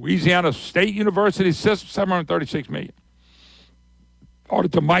loss of Louisiana State University system, $736 million.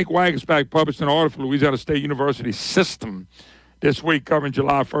 Auditor Mike Wagensback published an audit for Louisiana State University system this week covering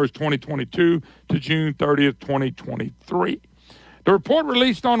July 1st, 2022 to June 30th, 2023. The report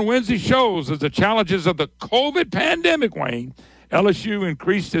released on Wednesday shows as the challenges of the COVID pandemic wane, LSU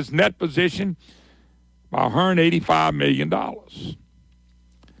increased its net position by $185 million.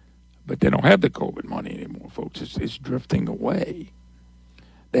 But they don't have the COVID money anymore, folks. It's drifting away.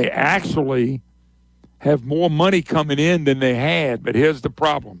 They actually have more money coming in than they had, but here's the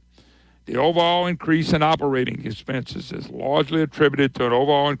problem. The overall increase in operating expenses is largely attributed to an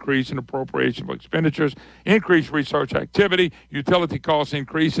overall increase in appropriation for expenditures, increased research activity, utility cost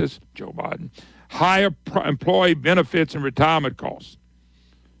increases, Joe Biden, higher employee benefits and retirement costs,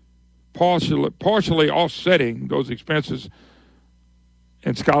 partially offsetting those expenses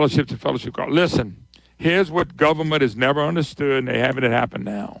in scholarships and fellowship costs. Listen, here's what government has never understood, and they're having it happen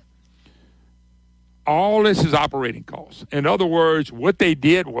now. All this is operating costs. In other words, what they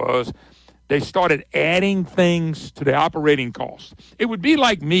did was they started adding things to the operating costs. It would be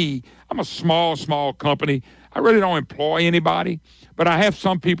like me. I'm a small company. I really don't employ anybody, but I have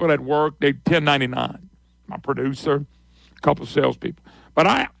some people that work. They 1099. My producer, a couple of salespeople.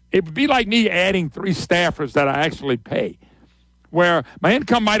 But it would be like me adding 3 staffers that I actually pay, where my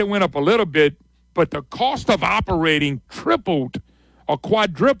income might have went up a little bit, but the cost of operating tripled or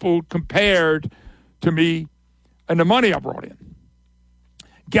quadrupled compared to me and the money I brought in.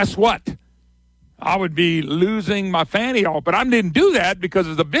 Guess what? I would be losing my fanny off. But I didn't do that because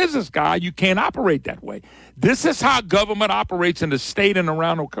as a business guy, you can't operate that way. This is how government operates in the state and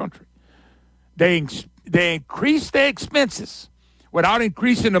around the country. They increase their expenses without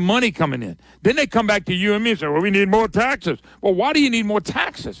increasing the money coming in. Then they come back to you and me and say, well, we need more taxes. Well, why do you need more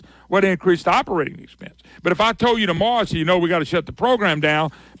taxes? Well, they increased the operating expense. But if I told you tomorrow, so we got to shut the program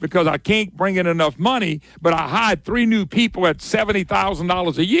down because I can't bring in enough money, but I hired 3 new people at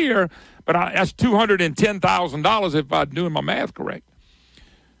 $70,000 a year, but that's $210,000 if I'm doing my math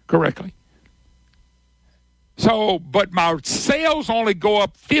correctly. So, but my sales only go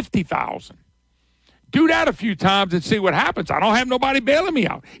up $50,000. Do that a few times and see what happens. I don't have nobody bailing me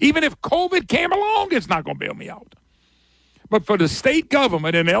out. Even if COVID came along, it's not going to bail me out. But for the state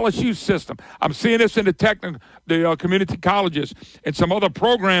government and the LSU system, I'm seeing this in the community colleges and some other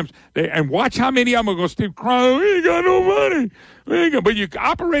programs. And watch how many of them are going to still crying, we ain't got no money. But your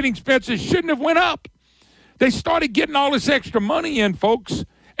operating expenses shouldn't have went up. They started getting all this extra money in, folks,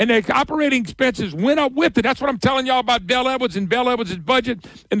 and their operating expenses went up with it. That's what I'm telling y'all about Bell Edwards and Bell Edwards' budget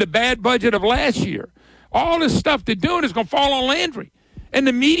and the bad budget of last year. All this stuff they're doing is going to fall on Landry. And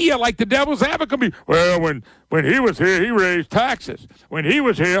the media, like the devil's advocate, well, when he was here, he raised taxes. When he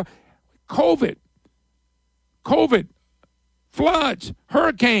was here, COVID, floods,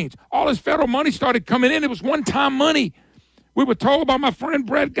 hurricanes, all this federal money started coming in. It was one-time money. We were told by my friend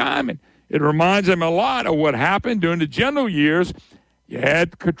Brett Guyman. It reminds him a lot of what happened during the general years. You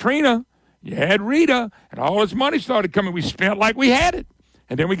had Katrina, you had Rita, and all this money started coming. We spent like we had it,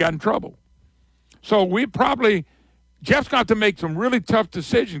 and then we got in trouble. So Jeff's got to make some really tough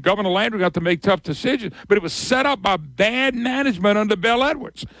decisions. Governor Landry got to make tough decisions, but it was set up by bad management under Bell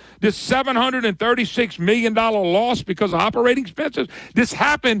Edwards. This $736 million loss because of operating expenses, this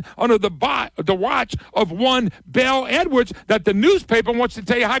happened under the watch of one Bell Edwards that the newspaper wants to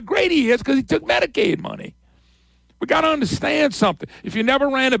tell you how great he is because he took Medicaid money. We got to understand something. If you never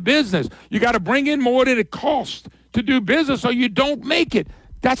ran a business, you got to bring in more than it costs to do business or you don't make it.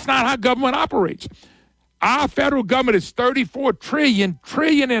 That's not how government operates. Our federal government is $34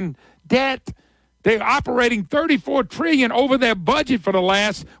 trillion in debt. They're operating $34 trillion over their budget for the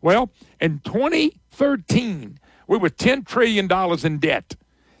last, in 2013, we were $10 trillion in debt.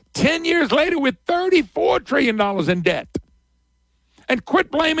 10 years later, we're $34 trillion in debt. And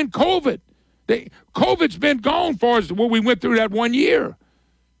quit blaming COVID. COVID's been gone for us when we went through that 1 year.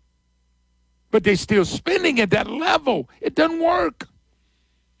 But they're still spending at that level. It doesn't work.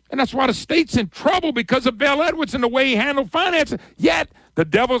 And that's why the state's in trouble because of Bell Edwards and the way he handled finances. Yet, the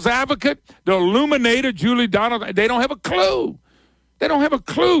devil's advocate, the illuminator, Julie Donald, they don't have a clue. They don't have a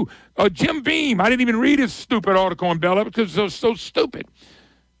clue. Jim Beam, I didn't even read his stupid article on Bell Edwards because it was so stupid.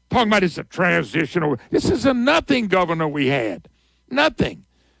 Talking about it's a transitional. This is a nothing governor we had. Nothing.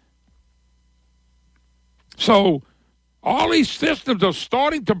 So all these systems are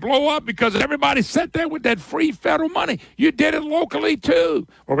starting to blow up because everybody sat there with that free federal money. You did it locally, too.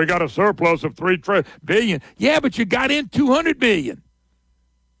 Well, we got a surplus of $3 billion. Yeah, but you got in $200 billion.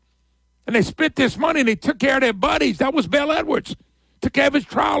 And they spent this money, and they took care of their buddies. That was Bell Edwards. Took care of his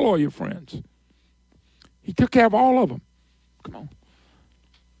trial lawyer friends. He took care of all of them. Come on.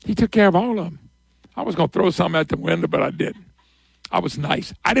 He took care of all of them. I was going to throw something at the window, but I didn't. I was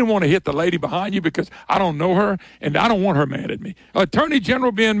nice. I didn't want to hit the lady behind you because I don't know her, and I don't want her mad at me. Attorney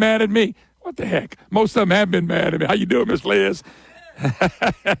General being mad at me, what the heck? Most of them have been mad at me. How you doing, Miss Liz? I'm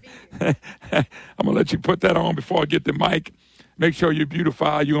going to let you put that on before I get the mic. Make sure you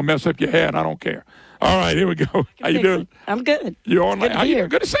beautify. You're going to mess up your hair, and I don't care. All right, here we go. How you doing? I'm good. You're on. How you doing?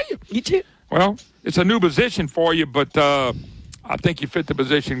 Good to see you. You too. Well, it's a new position for you, but I think you fit the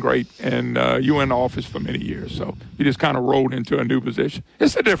position great, and you were in the office for many years, so you just kind of rolled into a new position.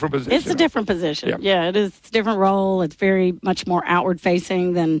 It's a different position. It's a different position. Yeah, it is. It's a different role. It's very much more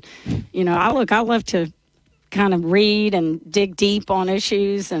outward-facing than, I love to kind of read and dig deep on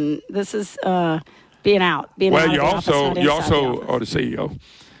issues, and this is being out. Well, you also are the CEO.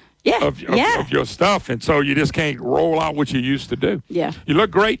 Of your stuff, and so you just can't roll out what you used to do. Yeah. You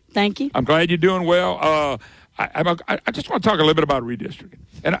look great. Thank you. I'm glad you're doing well. I just want to talk a little bit about redistricting.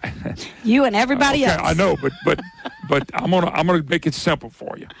 And you and everybody else. I know, but I'm gonna make it simple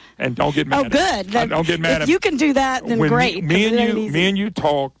for you, and don't get mad. Oh, good. Don't get mad. If you can do that, then great. Me and you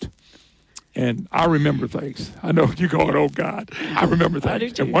talked, and I remember things. I know you going, oh God, I remember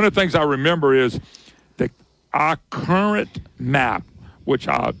things. And one of the things I remember is that our current map, which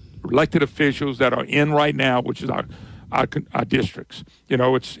our elected officials that are in right now, which is our districts.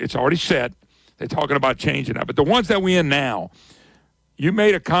 It's already set. They're talking about changing that. But the ones that we're in now, you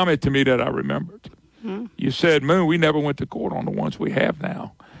made a comment to me that I remembered. Mm-hmm. You said, Moon, we never went to court on the ones we have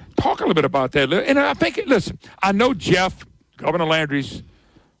now. talk a little bit about that. And I think, listen, I know Governor Landry's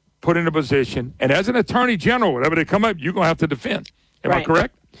put in a position, and as an attorney general, whatever they come up, you're going to have to defend. Am I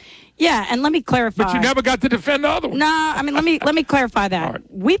correct? Yeah, and let me clarify. But you never got to defend the other one. No, I mean, let me clarify that. Right.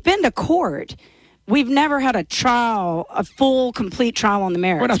 We've been to court. We've never had a trial, a full, complete trial on the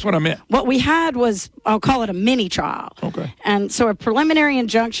merits. Well, that's what I meant. What we had was, I'll call it a mini trial. Okay. And so a preliminary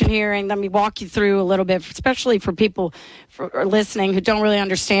injunction hearing, let me walk you through a little bit, especially for people listening who don't really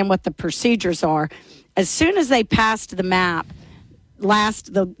understand what the procedures are. As soon as they passed the map,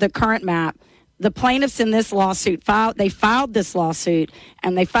 the current map, the plaintiffs in this lawsuit filed this lawsuit,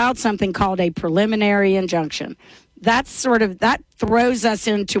 and they filed something called a preliminary injunction. That throws us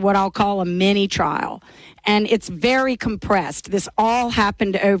into what I'll call a mini trial, and it's very compressed. This all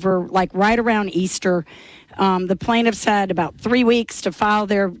happened over right around Easter. The plaintiffs had about 3 weeks to file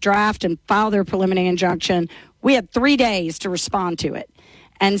their draft and file their preliminary injunction. We had 3 days to respond to it,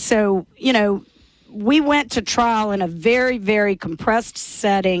 and so we went to trial in a very, very compressed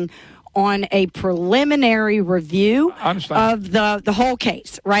setting on a preliminary review of the whole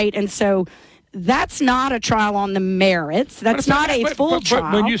case, right? And so that's not a trial on the merits. That's not a full trial.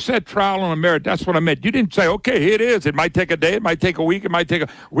 But when you said trial on the merit, that's what I meant. You didn't say, okay, here it is. It might take a day. It might take a week.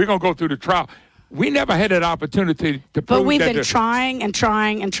 We're going to go through the trial. We never had that opportunity to prove that. But we've been trying and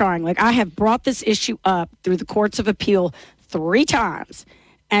trying and trying. I have brought this issue up through the courts of appeal 3 times,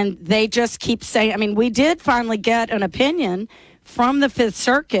 and they just keep saying, we did finally get an opinion from the Fifth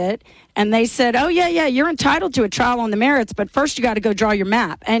Circuit, and they said, oh, yeah, you're entitled to a trial on the merits, but first you got to go draw your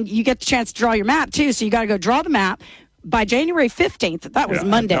map. And you get the chance to draw your map, too, so you got to go draw the map by January 15th. That was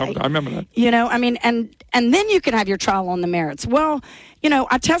Monday. I remember that. And then you can have your trial on the merits. Well,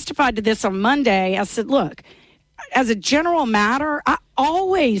 I testified to this on Monday. I said, look, as a general matter, I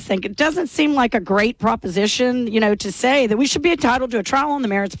always think it doesn't seem like a great proposition, to say that we should be entitled to a trial on the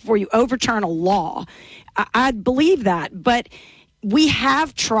merits before you overturn a law. I believe that, but we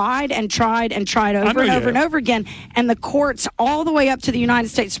have tried and tried and tried over and over again, and the courts all the way up to the United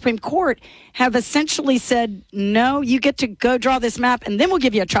States Supreme Court have essentially said, no, you get to go draw this map, and then we'll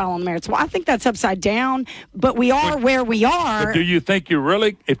give you a trial on the merits. Well, I think that's upside down, but we are where we are. But do you think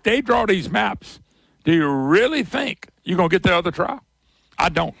if they draw these maps, do you really think you're going to get the other trial? I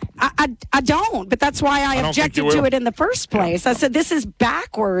don't. I don't, but that's why I objected to it in the first place. I said, this is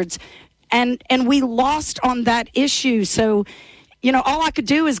backwards, and we lost on that issue. So, all I could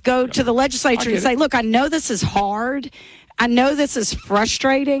do is go to the legislature and say, look, I know this is hard. I know this is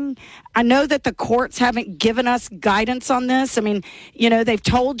frustrating. I know that the courts haven't given us guidance on this. They've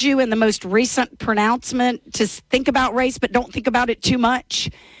told you in the most recent pronouncement to think about race, but don't think about it too much.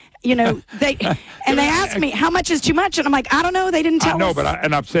 They asked me, how much is too much? And I'm like, I don't know. They didn't tell us. I know,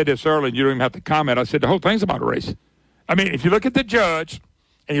 and I've said this earlier, and you don't even have to comment. I said the whole thing's about race. If you look at the judge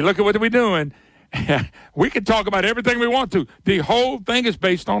and you look at what we're doing, we can talk about everything we want to. The whole thing is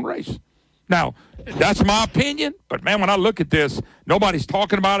based on race. Now, that's my opinion, but, man, when I look at this, nobody's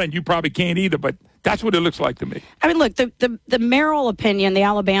talking about it, and you probably can't either, but that's what it looks like to me. Look, the Murrill opinion, the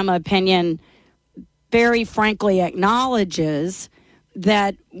Alabama opinion, very frankly acknowledges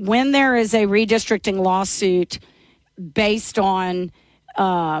that when there is a redistricting lawsuit based on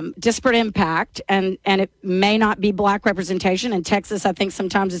disparate impact, and it may not be black representation. In Texas, I think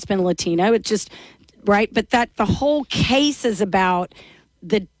sometimes it's been Latino. It's just, right? But that the whole case is about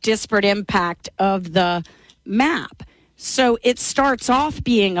the disparate impact of the map. So it starts off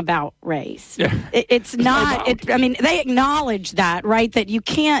being about race. Yeah. It's not, they acknowledge that, right? That you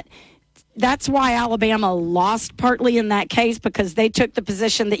can't. That's why Alabama lost partly in that case, because they took the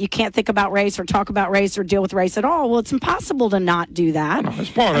position that you can't think about race or talk about race or deal with race at all. Well, it's impossible to not do that. No, it's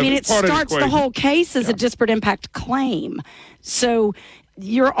part of it starts the whole case as a disparate impact claim. So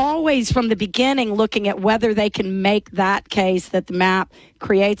you're always from the beginning looking at whether they can make that case that the map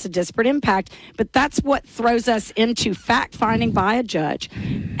creates a disparate impact. But that's what throws us into fact-finding by a judge.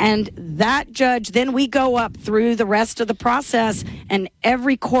 And that judge, then we go up through the rest of the process, and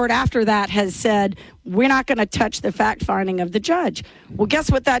every court after that has said, we're not going to touch the fact-finding of the judge. Well, guess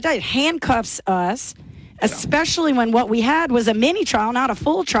what that does? It handcuffs us, especially when what we had was a mini trial, not a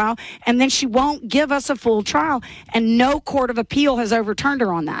full trial, and then she won't give us a full trial, and no court of appeal has overturned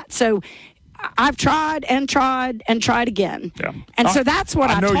her on that. So I've tried and tried and tried again. Yeah. And so that's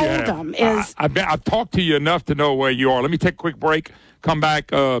what I told them is... I've talked to you enough to know where you are. Let me take a quick break, come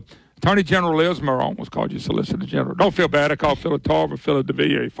back. Attorney General Liz Murrill almost called you Solicitor General. Don't feel bad. I called Philip Tarver, Philip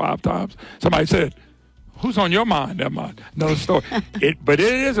DeVilliers 5 times. Somebody said, who's on your mind? Never mind. Another story. But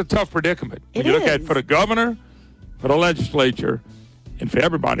it is a tough predicament. When you look at it for the governor, for the legislature, and for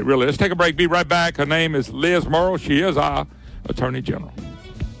everybody, really. Let's take a break. Be right back. Her name is Liz Murrill. She is our Attorney General.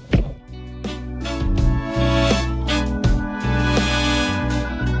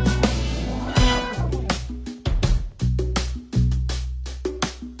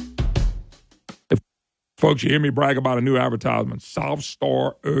 Folks, you hear me brag about a new advertisement. South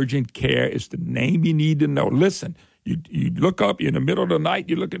Star Urgent Care is the name you need to know. Listen, you look up, you're in the middle of the night,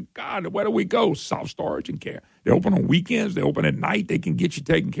 you're looking, God, where do we go? South Star Urgent Care. They open on weekends. They open at night. They can get you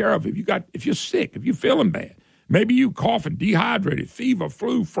taken care of. If you're sick, if you're feeling bad, maybe you coughing, dehydrated, fever,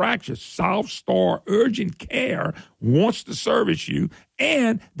 flu, fracture, South Star Urgent Care wants to service you,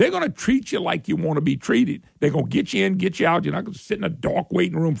 and they're going to treat you like you want to be treated. They're going to get you in, get you out. You're not going to sit in a dark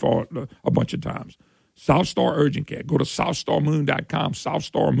waiting room for a bunch of times. South Star Urgent Care. Go to SouthStarMoon.com,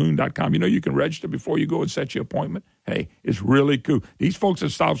 SouthStarMoon.com. You know you can register before you go and set your appointment. Hey, it's really cool. These folks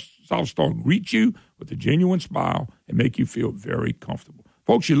at South Star greet you with a genuine smile and make you feel very comfortable.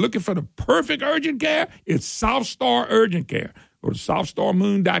 Folks, you're looking for the perfect urgent care? It's South Star Urgent Care. Go to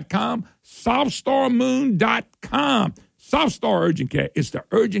SouthStarMoon.com, SouthStarMoon.com. South Star Urgent Care. It's the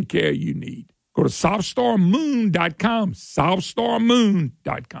urgent care you need. Go to SouthStarMoon.com,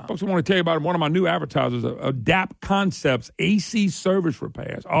 SouthStarMoon.com. Folks, I want to tell you about one of my new advertisers, Adapt Concepts AC Service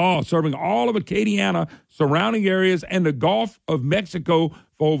Repairs. Serving all of Acadiana, surrounding areas, and the Gulf of Mexico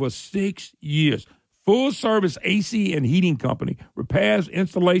for over 6 years. Full-service AC and heating company, repairs,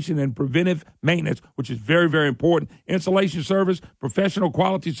 installation, and preventive maintenance, which is very, very important. Installation service, professional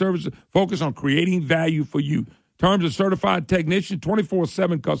quality services, focus on creating value for you. Terms of certified technician,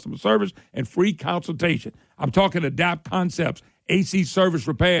 24/7 customer service, and free consultation. I'm talking Adapt Concepts, AC Service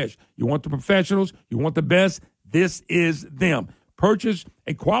Repairs. You want the professionals, you want the best, this is them. Purchase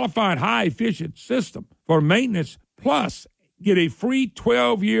a qualified high-efficient system for maintenance, plus get a free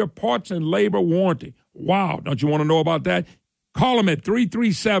 12-year parts and labor warranty. Wow, don't you want to know about that? Call them at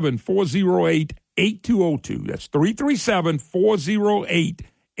 337-408-8202. That's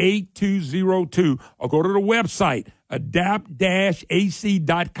 337-408-8202. Or go to the website,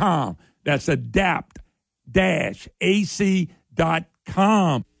 adapt-ac.com. That's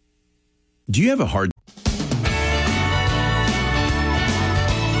adapt-ac.com. Do you have a hard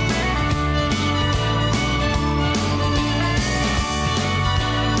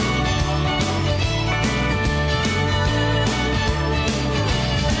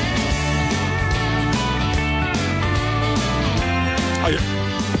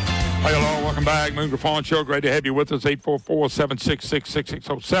Hello, welcome back. Moon Griffon Show. Great to have you with us.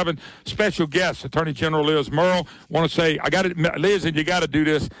 844-766-6607. Special guest, Attorney General Liz Murrill. Want to say, Liz, and you got to do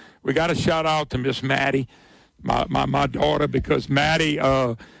this. We got to shout out to Miss Maddie, my daughter, because Maddie,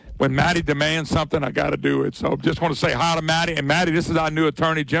 when Maddie demands something, I got to do it. So just want to say hi to Maddie. And Maddie, this is our new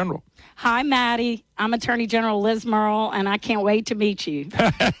Attorney General. Hi, Maddie. I'm Attorney General Liz Murrill, and I can't wait to meet you.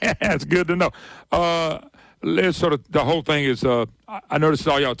 That's good to know. Liz, sort of the whole thing is, I know this is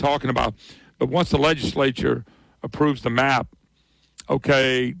all y'all talking about, but once the legislature approves the map,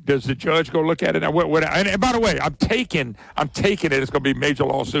 okay, does the judge go look at it? And by the way, I'm taking it. It's going to be major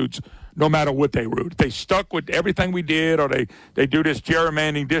lawsuits no matter what they root. If they stuck with everything we did, or they do this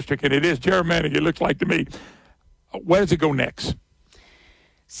gerrymandering district, and it is gerrymandering, it looks like to me. Where does it go next?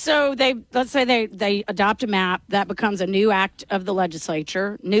 So let's say they adopt a map. That becomes a new act of the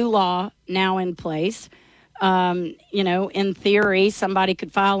legislature, new law now in place. In theory, somebody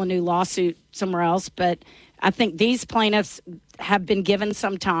could file a new lawsuit somewhere else, but I think these plaintiffs have been given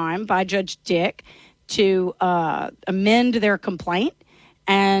some time by Judge Dick to amend their complaint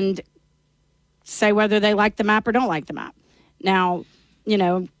and say whether they like the map or don't like the map. Now,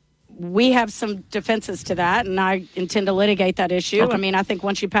 we have some defenses to that, and I intend to litigate that issue. Okay. I mean, I think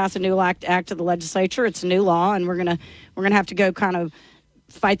once you pass a new act of the legislature, it's a new law, and we're gonna have to go kind of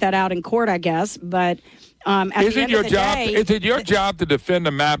fight that out in court, I guess. But is it your job to defend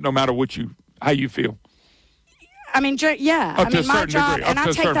the map no matter how you feel? I mean, yeah. I mean, my job, and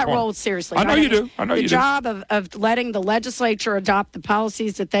I take that role seriously. I know you do. The job of letting the legislature adopt the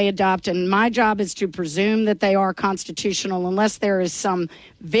policies that they adopt, and my job is to presume that they are constitutional unless there is some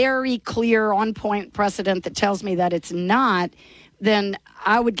very clear, on-point precedent that tells me that it's not, then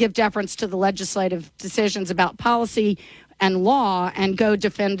I would give deference to the legislative decisions about policy and law and go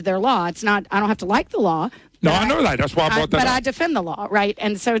defend their law. It's not, I don't have to like the law. No, I know that. That's why I brought that up. But I defend the law, right?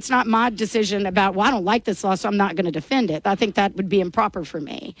 And so it's not my decision about, I don't like this law, so I'm not going to defend it. I think that would be improper for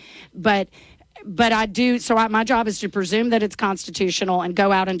me. But I do, my job is to presume that it's constitutional and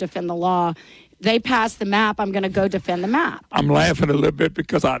go out and defend the law. They pass the map, I'm going to go defend the map. I'm laughing a little bit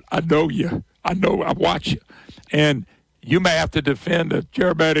because I know you. I watch you. And you may have to defend a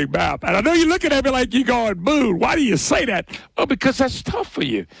gerrymandering map. And I know you're looking at me like you're going, boo, why do you say that? Oh, because that's tough for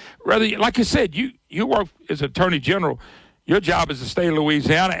you. Rather, like you said, you work as Attorney General. Your job is the state of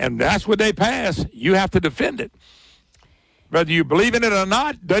Louisiana, and that's what they pass. You have to defend it. Whether you believe in it or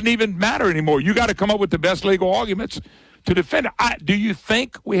not, doesn't even matter anymore. You got to come up with the best legal arguments to defend it. Do you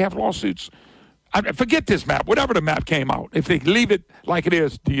think we have lawsuits? Forget this map. Whatever the map came out, if they leave it like it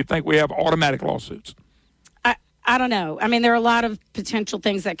is, do you think we have automatic lawsuits? I don't know. I mean, there are a lot of potential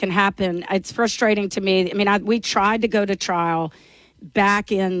things that can happen. It's frustrating to me. I mean, we tried to go to trial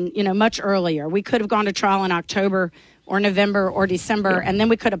back in, much earlier. We could have gone to trial in October or November or December, and then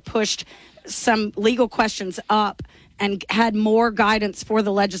we could have pushed some legal questions up and had more guidance for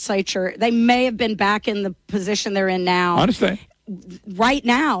the legislature. They may have been back in the position they're in now. I understand. Right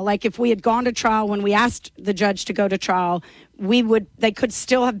now, like if we had gone to trial when we asked the judge to go to trial, they could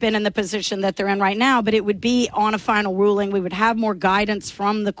still have been in the position that they're in right now, but it would be on a final ruling. We would have more guidance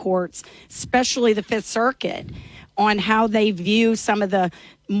from the courts, especially the Fifth Circuit, on how they view some of the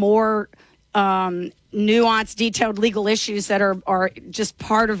more nuanced, detailed legal issues that are just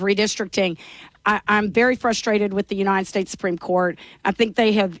part of redistricting. I'm very frustrated with the United States Supreme Court. I think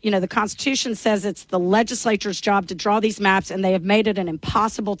they have, the Constitution says it's the legislature's job to draw these maps, and they have made it an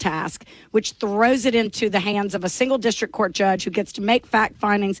impossible task, which throws it into the hands of a single district court judge who gets to make fact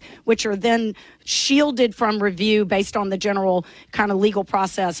findings, which are then shielded from review based on the general kind of legal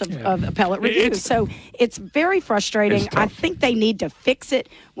process of appellate review. So it's very frustrating. I think they need to fix it.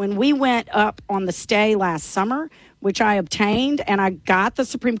 When we went up on the stay last summer, which I obtained, and I got the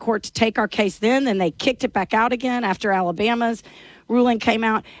Supreme Court to take our case then they kicked it back out again after Alabama's ruling came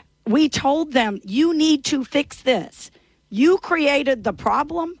out. We told them, you need to fix this. You created the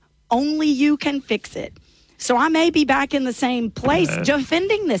problem. Only you can fix it. So I may be back in the same place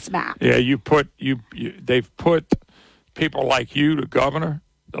defending this map. Yeah, they've put people like you, the governor,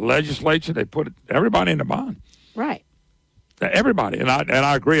 the legislature, they put everybody in the bond. Right. Everybody, and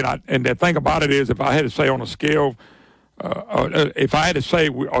I agree. And the thing about it is, if I had to say on a scale, if I had to say,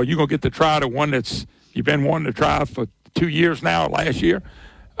 are you going to get to try the one you've been wanting to try for 2 years now, last year?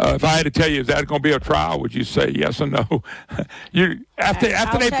 If I had to tell you, is that going to be a trial? Would you say yes or no?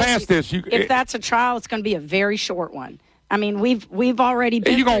 After they pass this, if that's a trial, it's going to be a very short one. I mean, we've already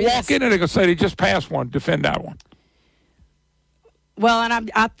been. You're going to walk in and they're going to say they just passed one, defend that one. Well, and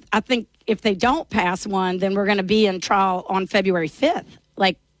I think if they don't pass one, then we're going to be in trial on February 5th.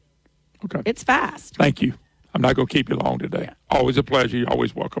 It's fast. Thank you. I'm not going to keep you long today. Yeah. Always a pleasure. You're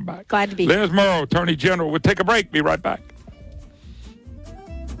always welcome back. Glad to be here. Liz Murrill, Attorney General. We'll take a break. Be right back.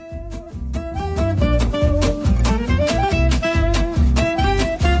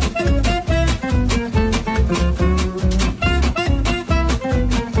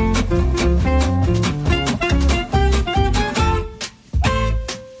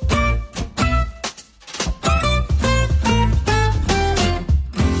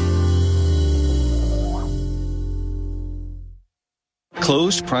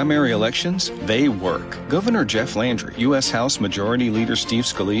 Closed primary elections, they work. Governor Jeff Landry, U.S. House Majority Leader Steve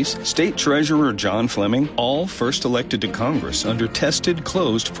Scalise, State Treasurer John Fleming, all first elected to Congress under tested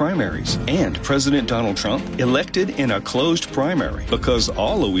closed primaries. And President Donald Trump, elected in a closed primary because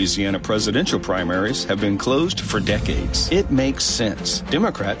all Louisiana presidential primaries have been closed for decades. It makes sense.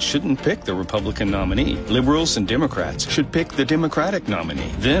 Democrats shouldn't pick the Republican nominee. Liberals and Democrats should pick the Democratic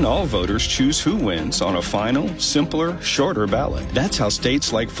nominee. Then all voters choose who wins on a final, simpler, shorter ballot. That's how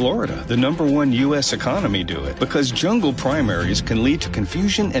states like Florida, the #1 U.S. economy, do it, because jungle primaries can lead to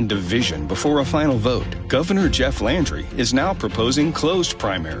confusion and division before a final vote. Governor Jeff Landry is now proposing closed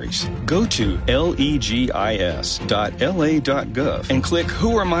primaries. Go to legis.la.gov and click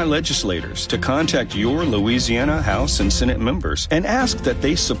Who Are My Legislators to contact your Louisiana House and Senate members and ask that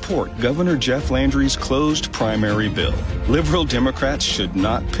they support Governor Jeff Landry's closed primary bill. Liberal Democrats should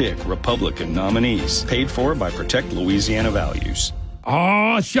not pick Republican nominees. Paid for by Protect Louisiana Values.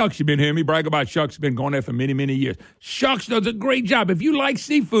 Oh, Shucks, you've been hearing me brag about Shucks. Been going there for many, many years. Shucks does a great job. If you like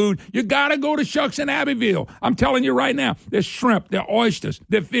seafood, you got to go to Shucks in Abbeville. I'm telling you right now, there's shrimp, there's oysters,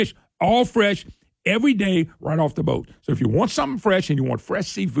 there's fish, all fresh every day right off the boat. So if you want something fresh and you want fresh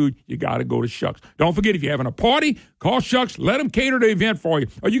seafood, you got to go to Shucks. Don't forget, if you're having a party, call Shucks. Let them cater the event for you,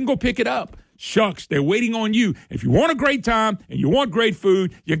 or you can go pick it up. Shucks, they're waiting on you. If you want a great time and you want great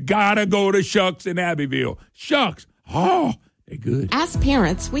food, you got to go to Shucks in Abbeville. Shucks, oh, they're good. As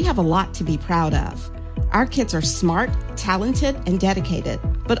parents, we have a lot to be proud of. Our kids are smart, talented, and dedicated,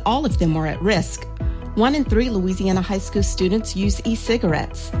 but all of them are at risk. 1 in 3 Louisiana high school students use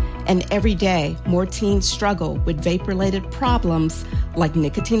e-cigarettes, and every day more teens struggle with vape-related problems like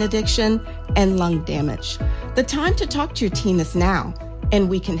nicotine addiction and lung damage. The time to talk to your teen is now, and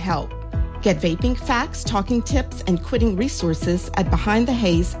we can help. Get vaping facts, talking tips, and quitting resources at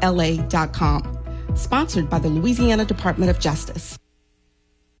BehindTheHazeLA.com. Sponsored by the Louisiana Department of Justice.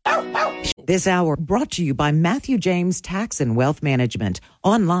 This hour brought to you by Matthew James Tax and Wealth Management.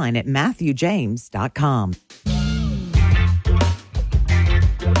 Online at MatthewJames.com.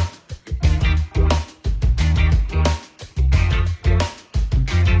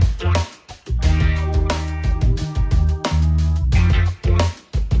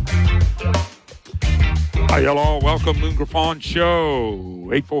 Hello, welcome, Moon Griffon Show,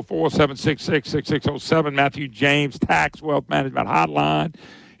 844-766-6607, Matthew James Tax Wealth Management Hotline.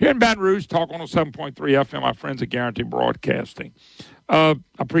 Here in Baton Rouge, Talk 107.3 FM, my friends at Guarantee Broadcasting. I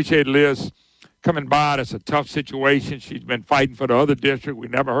appreciate Liz coming by. It's a tough situation. She's been fighting for the other district. We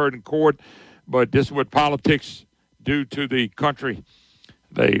never heard in court, but this is what politics do to the country.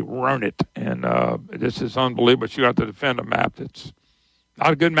 They ruin it, and this is unbelievable. You have to defend a map that's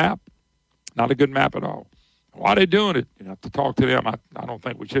not a good map, not a good map at all. Why are they doing it? You have to talk to them. I don't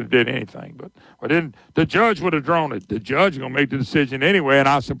think we should have did anything. But then the judge would have drawn it. The judge is going to make the decision anyway, and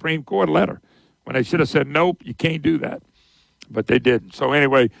our Supreme Court letter, when they should have said, nope, you can't do that. But they didn't. So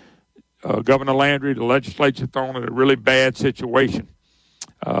anyway, Governor Landry, the legislature thrown in a really bad situation.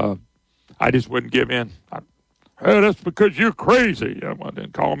 I just wouldn't give in. Hey, that's because you're crazy. Yeah, well,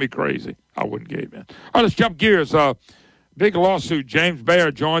 then call me crazy. I wouldn't give in. All right, let's jump gears. Big lawsuit. James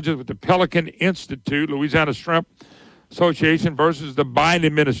Baer joins us with the Pelican Institute, Louisiana Shrimp Association versus the Biden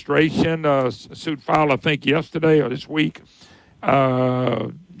administration. Suit filed, I think, yesterday or this week.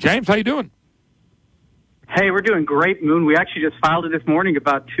 James, how you doing? Hey, we're doing great, Moon. We actually just filed it this morning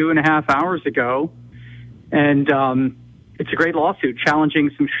about 2.5 hours ago. And it's a great lawsuit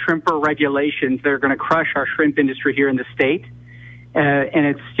challenging some shrimper regulations that are going to crush our shrimp industry here in the state. And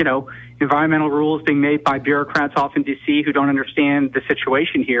it's, environmental rules being made by bureaucrats off in D.C. who don't understand the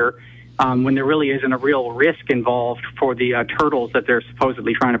situation here when there really isn't a real risk involved for the turtles that they're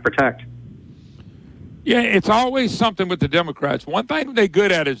supposedly trying to protect. Yeah, it's always something with the Democrats. One thing they're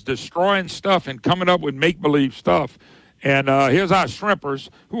good at is destroying stuff and coming up with make-believe stuff. And here's our shrimpers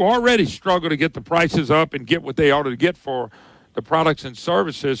who already struggle to get the prices up and get what they ought to get for the products and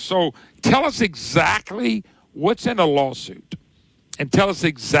services. So tell us exactly what's in the lawsuit. And tell us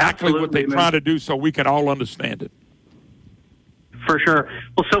exactly what they're trying to do so we can all understand it. For sure.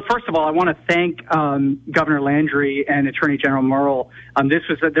 Well, so first of all, I want to thank Governor Landry and Attorney General Murrill.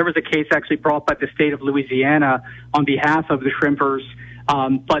 There was a case actually brought by the state of Louisiana on behalf of the shrimpers,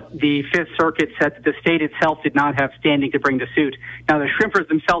 but the Fifth Circuit said that the state itself did not have standing to bring the suit. Now, the shrimpers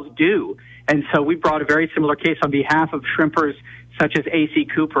themselves do, and so we brought a very similar case on behalf of shrimpers such as A.C.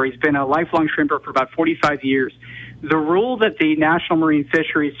 Cooper. He's been a lifelong shrimper for about 45 years. The rule that the National Marine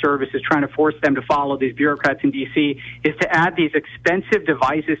Fisheries Service is trying to force them to follow, these bureaucrats in D.C., is to add these expensive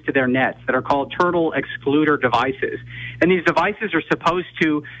devices to their nets that are called turtle excluder devices. And these devices are supposed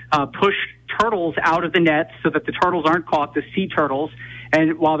to push turtles out of the nets so that the turtles aren't caught, the sea turtles,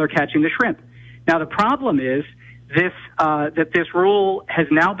 and while they're catching the shrimp. Now, the problem is that this rule has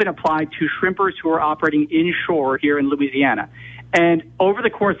now been applied to shrimpers who are operating inshore here in Louisiana. And over the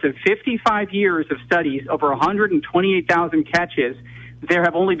course of 55 years of studies, over 128,000 catches, there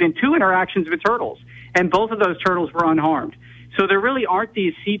have only been 2 interactions with turtles, and both of those turtles were unharmed. So there really aren't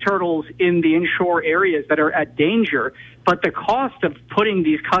these sea turtles in the inshore areas that are at danger, but the cost of putting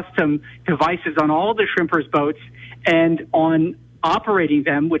these custom devices on all of the shrimpers' boats and on operating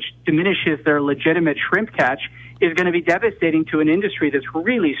them, which diminishes their legitimate shrimp catch, is going to be devastating to an industry that's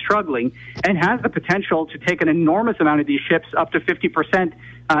really struggling and has the potential to take an enormous amount of these ships, up to 50%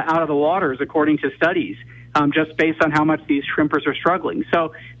 out of the waters, according to studies, just based on how much these shrimpers are struggling.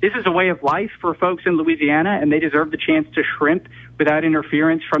 So this is a way of life for folks in Louisiana, and they deserve the chance to shrimp without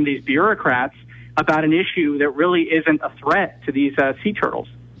interference from these bureaucrats about an issue that really isn't a threat to these sea turtles.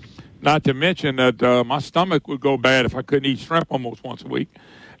 Not to mention that my stomach would go bad if I couldn't eat shrimp almost once a week.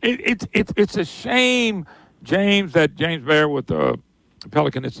 It's a shame, James, that James Baer with the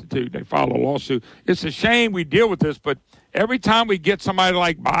Pelican Institute, they filed a lawsuit. It's a shame we deal with this, but every time we get somebody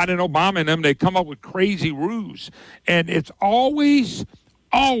like Biden, Obama, and them, they come up with crazy rules. And it's always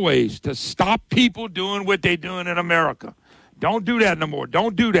to stop people doing what they're doing in America. Don't do that no more.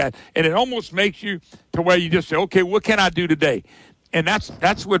 Don't do that. And it almost makes you to where you just say, okay, what can I do today? And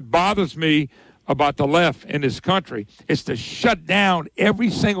that's what bothers me about the left in this country. It's to shut down every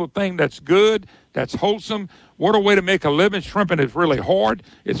single thing that's good, that's wholesome. What a way to make a living. Shrimping is really hard.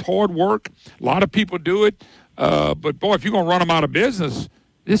 It's hard work. A lot of people do it. But, boy, if you're going to run them out of business,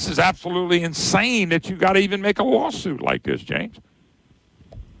 this is absolutely insane that you got to even make a lawsuit like this, James.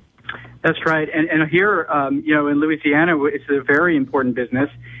 That's right. And here, in Louisiana, it's a very important business.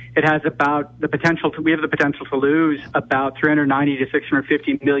 It has about we have the potential to lose about $390 to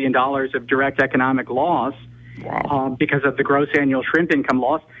 $650 million of direct economic loss. Wow. Because of the gross annual shrimp income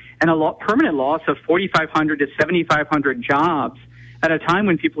loss and a permanent loss of 4,500 to 7,500 jobs at a time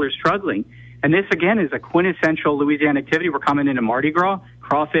when people are struggling. And this, again, is a quintessential Louisiana activity. We're coming into Mardi Gras,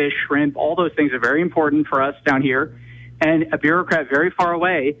 crawfish, shrimp, all those things are very important for us down here. And a bureaucrat very far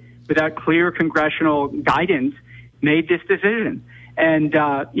away, without clear congressional guidance, made this decision. And,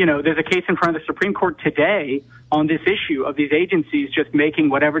 there's a case in front of the Supreme Court today on this issue of these agencies just making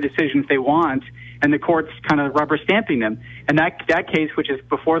whatever decisions they want, and the court's kind of rubber stamping them. And that case, which is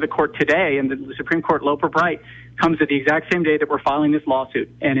before the court today, and the Supreme Court, Loper Bright, comes at the exact same day that we're filing this lawsuit.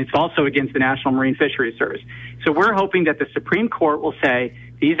 And it's also against the National Marine Fisheries Service. So we're hoping that the Supreme Court will say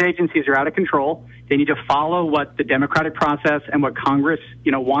these agencies are out of control. They need to follow what the democratic process and what Congress,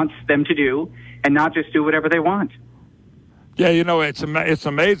 wants them to do, and not just do whatever they want. Yeah, it's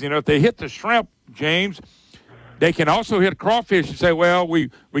amazing. If they hit the shrimp, James, they can also hit crawfish and say, well, we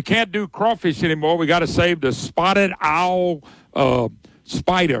can't do crawfish anymore. We got to save the spotted owl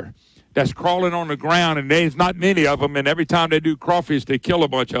spider that's crawling on the ground, and there's not many of them, and every time they do crawfish, they kill a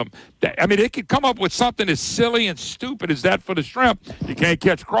bunch of them. They could come up with something as silly and stupid as that for the shrimp. You can't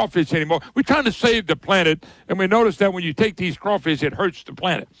catch crawfish anymore. We're trying to save the planet, and we notice that when you take these crawfish, it hurts the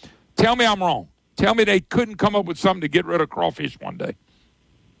planet. Tell me I'm wrong. Tell me they couldn't come up with something to get rid of crawfish one day.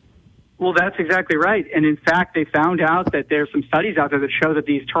 Well, that's exactly right. And in fact, they found out that there's some studies out there that show that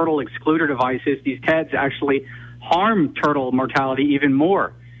these turtle excluder devices, these TEDs, actually harm turtle mortality even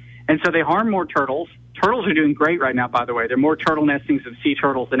more. And so they harm more turtles. Turtles are doing great right now, by the way. There are more turtle nestings of sea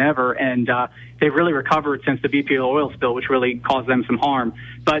turtles than ever, and they've really recovered since the BP oil spill, which really caused them some harm.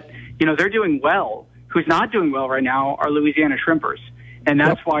 But, they're doing well. Who's not doing well right now are Louisiana shrimpers. And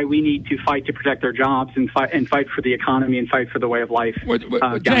that's why we need to fight to protect their jobs and fight for the economy and fight for the way of life.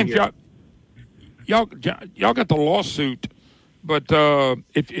 James, y'all got the lawsuit, but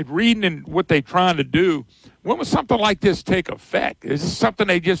if reading and what they're trying to do, when will something like this take effect? Is this something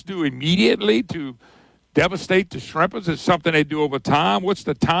they just do immediately to devastate the shrimpers? Is it something they do over time? What's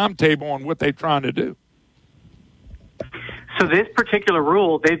the timetable on what they're trying to do? So this particular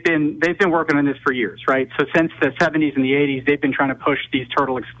rule, they've been working on this for years, right? So since the 70s and the 80s, they've been trying to push these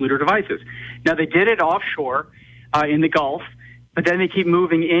turtle excluder devices. Now they did it offshore in the Gulf, but then they keep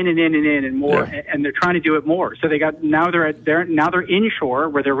moving in and more, and they're trying to do it more. So now they're inshore,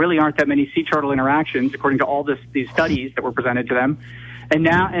 where there really aren't that many sea turtle interactions, according to all these studies that were presented to them. And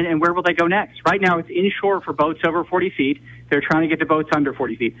now, and where will they go next? Right now, it's inshore for boats over 40 feet. They're trying to get to boats under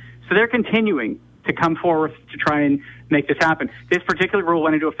 40 feet. So they're continuing to come forward to try and make this happen. This particular rule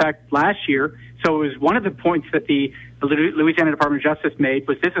went into effect last year, so it was one of the points that the Louisiana Department of Justice made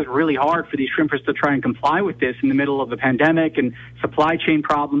was this is really hard for these shrimpers to try and comply with this in the middle of the pandemic and supply chain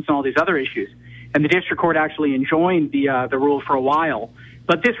problems and all these other issues. And the district court actually enjoined the rule for a while.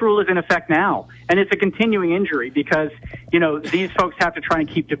 But this rule is in effect now, and it's a continuing injury because, these folks have to try and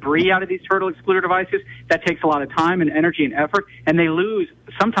keep debris out of these turtle excluder devices. That takes a lot of time and energy and effort, and they lose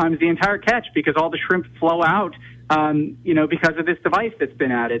sometimes the entire catch because all the shrimp flow out, because of this device that's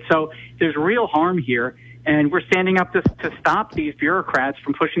been added. So there's real harm here, and we're standing up to stop these bureaucrats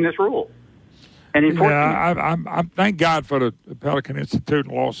from pushing this rule. And I thank God for the Pelican Institute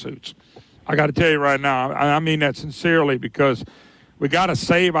and lawsuits. I got to tell you right now, I mean that sincerely because we got to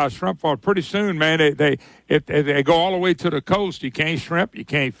save our shrimp farm. Pretty soon, man, if they go all the way to the coast, you can't shrimp, you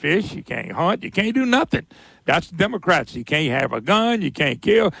can't fish, you can't hunt, you can't do nothing. That's the Democrats. You can't have a gun, you can't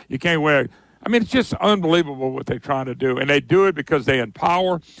kill, you can't wear. I mean, it's just unbelievable what they're trying to do. And they do it because they're in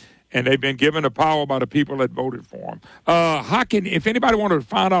power, and they've been given the power by the people that voted for them. If anybody wanted to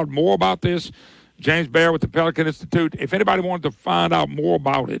find out more about this, James Baer with the Pelican Institute, if anybody wanted to find out more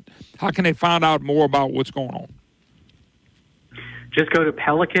about it, how can they find out more about what's going on? Just go to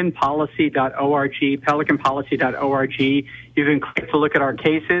pelicanpolicy.org, pelicanpolicy.org. You can click to look at our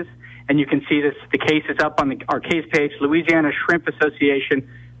cases, and you can see the case is up on our case page, Louisiana Shrimp Association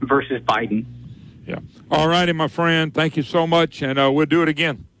versus Biden. Yeah. All righty, my friend. Thank you so much, and we'll do it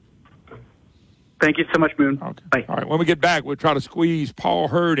again. Thank you so much, Moon. Okay. Bye. All right. When we get back, we'll try to squeeze Paul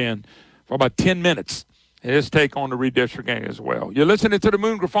Hurd in for about 10 minutes. His take on the redistricting as well. You're listening to the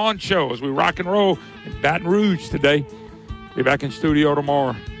Moon Griffon Show as we rock and roll in Baton Rouge today. Be back in studio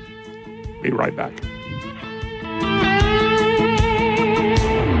tomorrow. Be right back.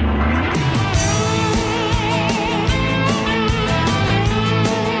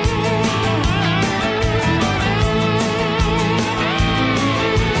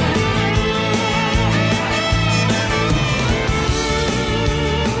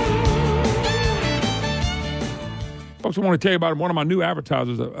 Folks, I want to tell you about one of my new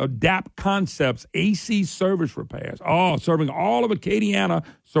advertisers, Adapt Concepts AC Service Repairs. Serving all of Acadiana,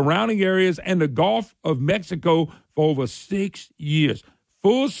 surrounding areas, and the Gulf of Mexico for over 6 years.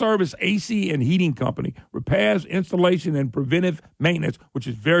 Full-service AC and heating company, repairs, installation, and preventive maintenance, which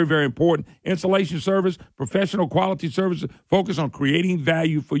is very, very important. Installation service, professional quality services, focus on creating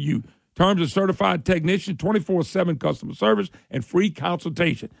value for you. Terms of certified technician, 24/7 customer service, and free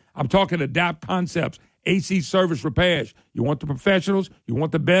consultation. I'm talking Adapt Concepts, AC service repairs. You want the professionals, you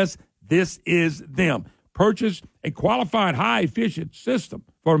want the best, this is them. Purchase a qualified high-efficient system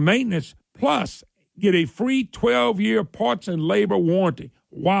for maintenance, plus get a free 12-year parts and labor warranty.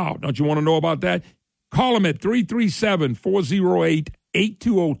 Wow, don't you want to know about that? Call them at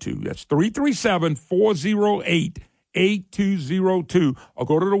 337-408-8202. That's 337-408-8202. Or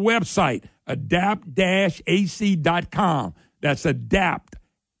go to the website, adapt-ac.com. That's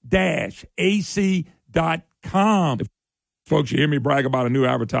adapt-ac.com. Folks, you hear me brag about a new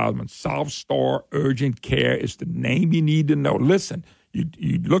advertisement. South Star Urgent Care is the name you need to know. Listen,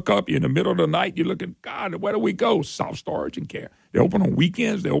 you look up, you're in the middle of the night, you're looking, God, where do we go? South Star Urgent Care. They open on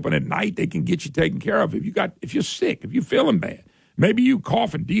weekends, they open at night, they can get you taken care of. If you're sick, if you're feeling bad, maybe you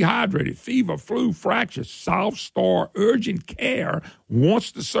coughing, dehydrated, fever, flu, fracture, South Star Urgent Care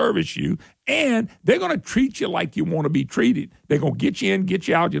wants to service you, and they're going to treat you like you want to be treated. They're going to get you in, get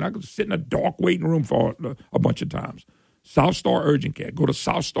you out. You're not going to sit in a dark waiting room for a bunch of times. South Star Urgent Care. Go to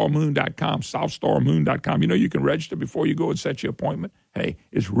SouthStarMoon.com, SouthStarMoon.com. You know you can register before you go and set your appointment. Hey,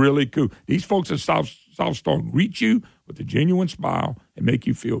 it's really cool. These folks at South Star greet you with a genuine smile and make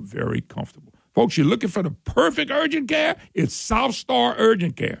you feel very comfortable. Folks, you're looking for the perfect urgent care? It's South Star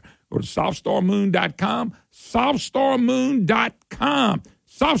Urgent Care. Go to SouthStarMoon.com, SouthStarMoon.com.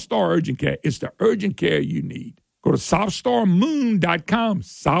 South Star Urgent Care. It's the urgent care you need. Go to SouthStarMoon.com,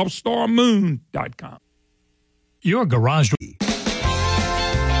 SouthStarMoon.com. Your garage.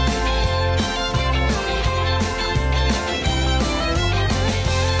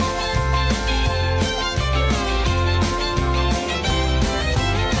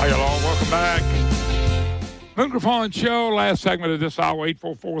 Hi, y'all. Welcome back. Moon Griffon Show, last segment of this hour,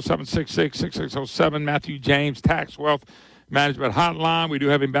 844-766-6607. Matthew James, Tax Wealth Management Hotline. We do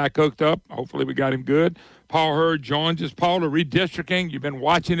have him back hooked up. Hopefully we got him good. Paul Hurd joins us. Paul, the redistricting, you've been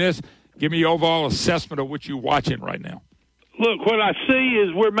watching this. Give me your overall assessment of what you're watching right now. Look, what I see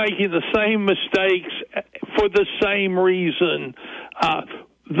is we're making the same mistakes for the same reason.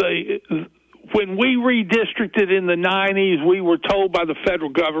 When we redistricted in the 90s, we were told by the federal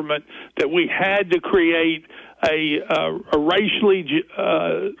government that we had to create a racially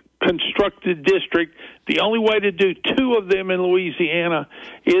constructed district. The only way to do two of them in Louisiana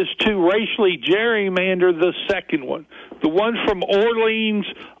is to racially gerrymander the second one. The one from Orleans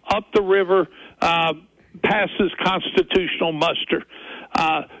up the river passes constitutional muster.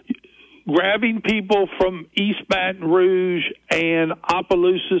 Grabbing people from East Baton Rouge and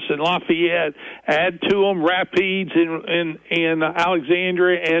Opelousas and Lafayette, add to them Rapides in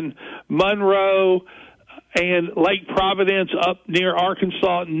Alexandria and Monroe and Lake Providence up near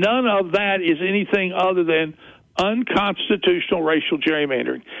Arkansas. None of that is anything other than unconstitutional racial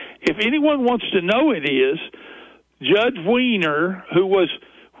gerrymandering. If anyone wants to know it is, Judge Weiner, who was,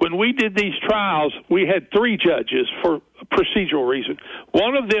 when we did these trials, we had three judges for procedural reason.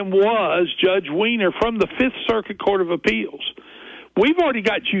 One of them was Judge Weiner from the Fifth Circuit Court of Appeals. We've already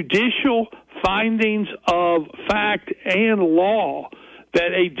got judicial findings of fact and law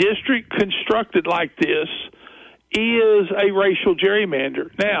that a district constructed like this is a racial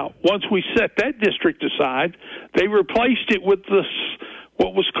gerrymander. Now, once we set that district aside, they replaced it with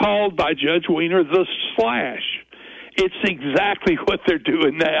what was called by Judge Weiner the slash. It's exactly what they're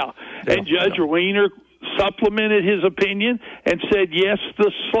doing now. Yeah, and Judge Weiner supplemented his opinion and said, yes, the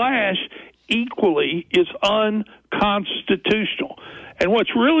slash equally is unconstitutional. And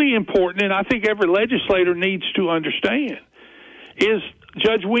what's really important, and I think every legislator needs to understand, is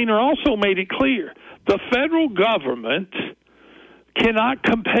Judge Weiner also made it clear the federal government cannot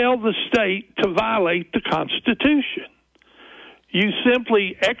compel the state to violate the Constitution. You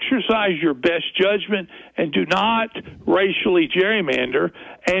simply exercise your best judgment and do not racially gerrymander.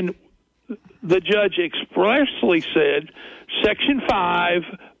 And the judge expressly said, Section 5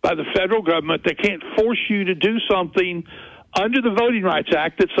 by the federal government, they can't force you to do something under the Voting Rights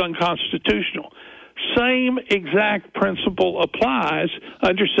Act that's unconstitutional. Same exact principle applies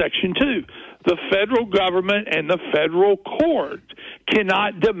under Section 2. The federal government and the federal court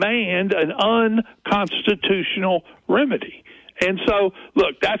cannot demand an unconstitutional remedy. And so,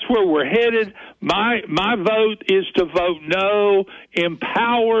 look, that's where we're headed. My vote is to vote no,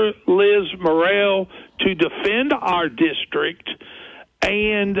 empower Liz Murrill to defend our district,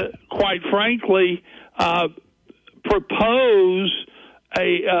 and, quite frankly, propose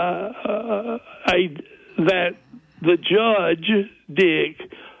that the judge, Dick,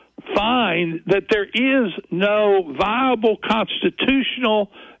 find that there is no viable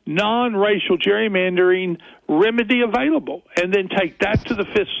constitutional non-racial gerrymandering remedy available, and then take that to the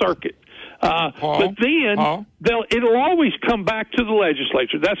Fifth Circuit. But then it'll always come back to the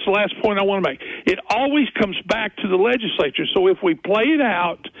legislature. That's the last point I want to make. It always comes back to the legislature. So if we play it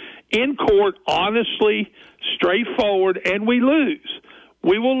out in court honestly, straightforward, and we lose,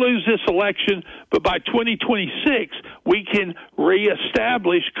 we will lose this election, but by 2026, we can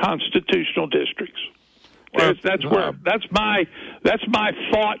reestablish constitutional districks. Well, that's my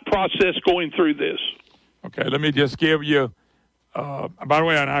thought process going through this. Okay, let me just give you. By the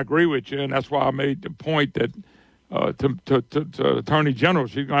way, and I agree with you, and that's why I made the point that to Attorney General,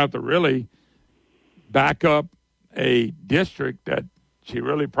 she's going to have to really back up a district that she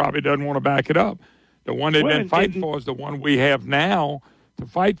really probably doesn't want to back it up. The one they've been fighting for is the one we have now to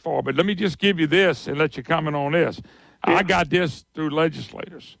fight for. But let me just give you this and let you comment on this. Yeah. I got this through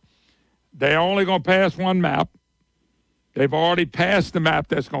legislators. They're only going to pass one map. They've already passed the map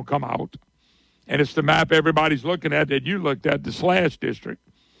that's going to come out. And it's the map everybody's looking at that you looked at, the slash district.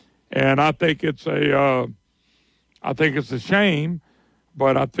 And I think it's a shame,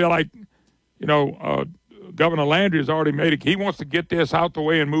 but I feel like, Governor Landry has already made it. He wants to get this out the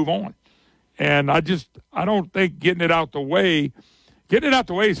way and move on. And I don't think getting it out the way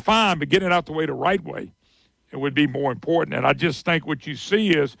is fine, but getting it out the way the right way, it would be more important. And I just think what you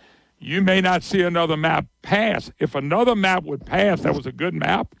see is you may not see another map pass. If another map would pass that was a good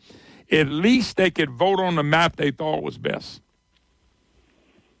map, at least they could vote on the map they thought was best.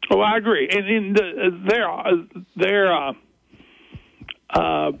 Oh, I agree. And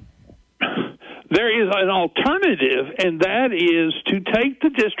there is an alternative, and that is to take the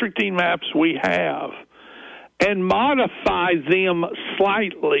districting maps we have and modify them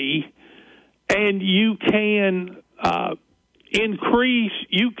slightly, and you can increase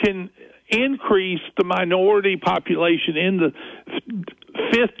the minority population in the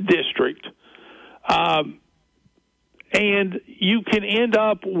 5th district, and you can end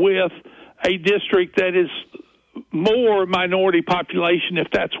up with a district that is more minority population if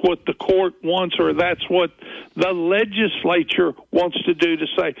that's what the court wants or that's what the legislature wants to do, to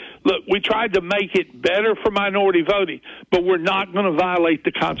say, look, we tried to make it better for minority voting, but we're not going to violate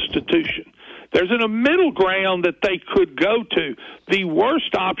the Constitution. There's a middle ground that they could go to. The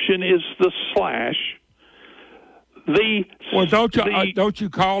worst option is the slash. Aren't you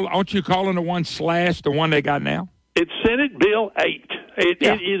calling the one slash the one they got now? It's Senate Bill 8. It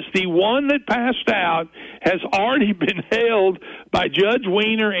is the one that passed out, has already been held by Judge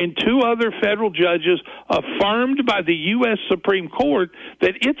Wiener and 2 other federal judges, affirmed by the U.S. Supreme Court,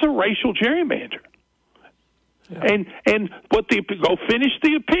 that it's a racial gerrymander. Yeah. And go finish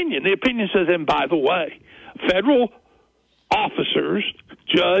the opinion. The opinion says, and by the way, federal officers,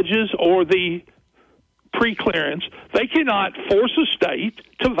 judges, or the pre-clearance, they cannot force a state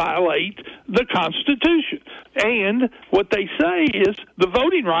to violate the Constitution. And what they say is the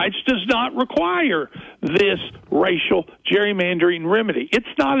voting rights does not require this racial gerrymandering remedy.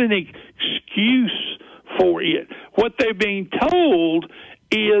 It's not an excuse for it. What they're being told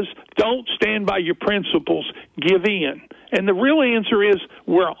is don't stand by your principles, give in. And the real answer is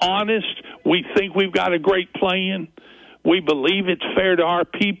we're honest. We think we've got a great plan. We believe it's fair to our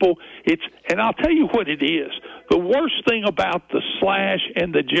people. And I'll tell you what it is. The worst thing about the slash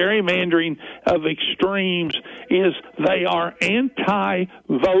and the gerrymandering of extremes is they are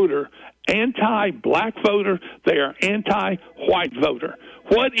anti-voter, anti-black voter. They are anti-white voter.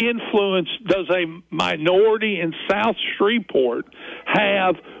 What influence does a minority in South Shreveport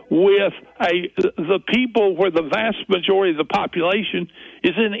have with the people where the vast majority of the population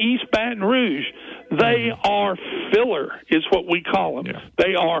is in East Baton Rouge? They are filler, is what we call them. Yeah.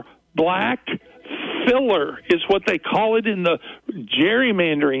 They are black filler, is what they call it in the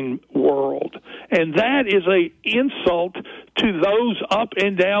gerrymandering world. And that is an insult to those up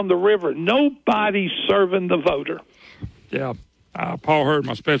and down the river. Nobody's serving the voter. Yeah. Paul Hurd,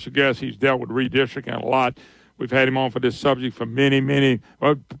 my special guest, he's dealt with redistricting a lot. We've had him on for this subject for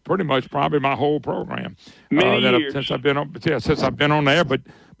pretty much probably my whole program. Many years. Since I've been on there. But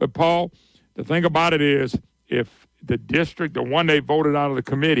Paul, the thing about it is, if the district, the one they voted out of the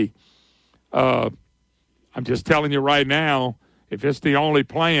committee, I'm just telling you right now, if it's the only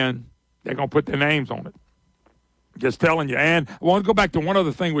plan, they're going to put their names on it. Just telling you. And I want to go back to one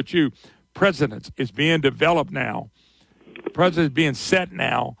other thing with you. Precedents is being developed now. Precedent is being set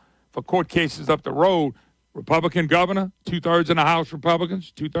now for court cases up the road. Republican governor, 2/3 in the House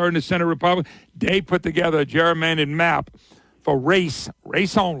Republicans, 2/3 in the Senate Republicans. They put together a gerrymandered map for race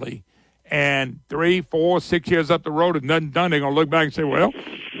only. And 3, 4, 6 years up the road, if nothing done, they're going to look back and say, well,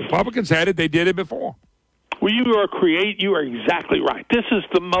 Republicans had it. They did it before. Well, you are exactly right. This is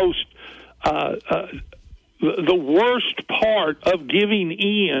the most the worst part of giving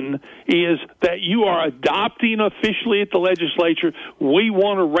in is that you are adopting officially at the legislature, we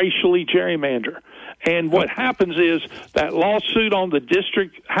want to racially gerrymander. And what happens is that lawsuit on the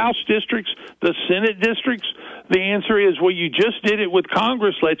House districts, the Senate districts, the answer is, well, you just did it with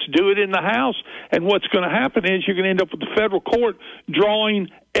Congress, let's do it in the House. And what's going to happen is you're going to end up with the federal court drawing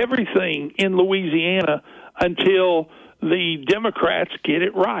everything in Louisiana until the Democrats get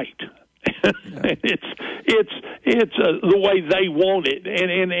it right. it's the way they want it,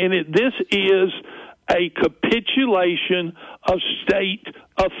 and this is a capitulation of state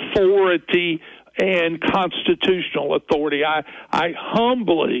authority and constitutional authority. I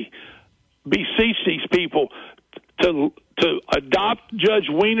humbly beseech these people to adopt Judge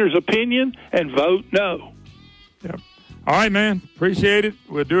Wiener's opinion and vote no. Yep. All right, man. Appreciate it.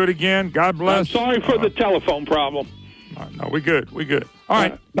 We'll do it again. God bless. I'm sorry for the telephone problem. No, we good. We good. All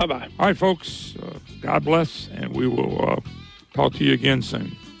right. Bye-bye. All right, folks. God bless, and we will talk to you again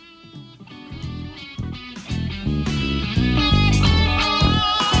soon.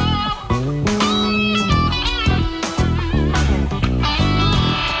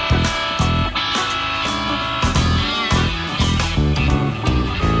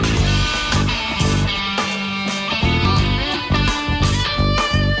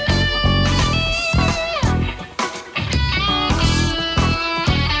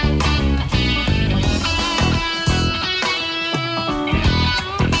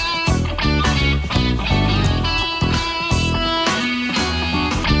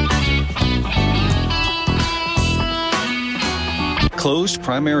 Closed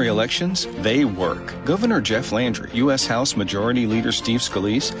primary elections, they work. Governor Jeff Landry, U.S. House Majority Leader Steve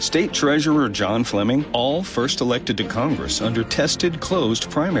Scalise, State Treasurer John Fleming, all first elected to Congress under tested closed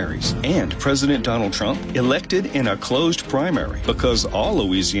primaries. And President Donald Trump, elected in a closed primary because all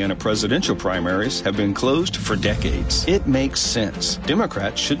Louisiana presidential primaries have been closed for decades. It makes sense.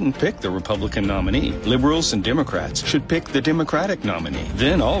 Democrats shouldn't pick the Republican nominee. Liberals and Democrats should pick the Democratic nominee.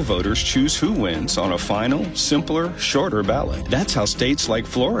 Then all voters choose who wins on a final, simpler, shorter ballot. That's how states like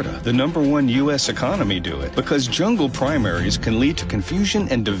Florida, the #1 U.S. economy, do it, because jungle primaries can lead to confusion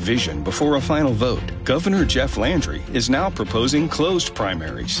and division before a final vote. Governor Jeff Landry is now proposing closed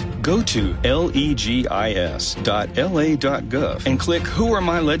primaries. Go to legis.la.gov and click Who Are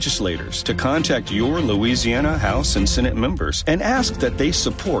My Legislators to contact your Louisiana House and Senate members and ask that they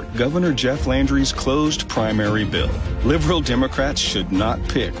support Governor Jeff Landry's closed primary bill. Liberal Democrats should not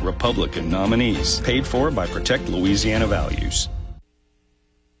pick Republican nominees. Paid for by Protect Louisiana Values.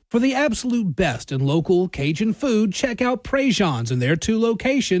 For the absolute best in local Cajun food, check out Prejean's in their 2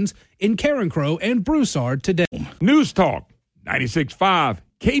 locations in Carencro and Broussard today. News Talk 96.5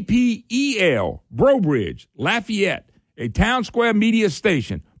 KPEL, Breaux Bridge, Lafayette, a Town Square media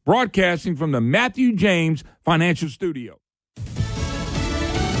station broadcasting from the Matthew James Financial Studio.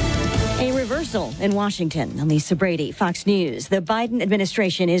 A reversal in Washington. I'm Lisa Brady, Fox News. The Biden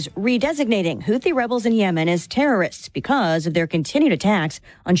administration is redesignating Houthi rebels in Yemen as terrorists because of their continued attacks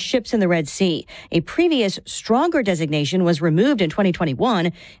on ships in the Red Sea. A previous stronger designation was removed in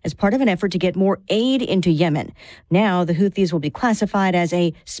 2021 as part of an effort to get more aid into Yemen. Now the Houthis will be classified as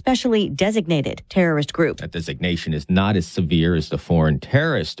a specially designated terrorist group. That designation is not as severe as the foreign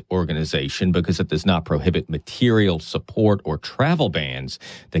terrorist organization because it does not prohibit material support or travel bans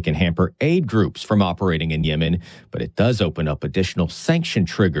that can hamper aid groups from operating in Yemen, but it does open up additional sanction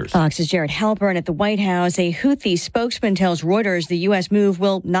triggers. Fox's Jared Halpern at the White House. A Houthi spokesman tells Reuters the U.S. move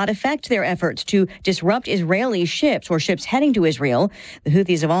will not affect their efforts to disrupt Israeli ships or ships heading to Israel. The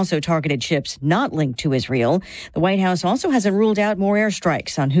Houthis have also targeted ships not linked to Israel. The White House also hasn't ruled out more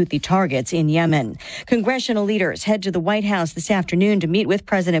airstrikes on Houthi targets in Yemen. Congressional leaders head to the White House this afternoon to meet with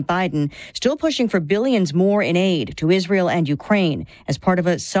President Biden, still pushing for billions more in aid to Israel and Ukraine as part of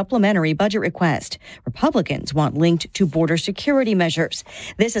a supplementary budget request. Republicans want linked to border security measures.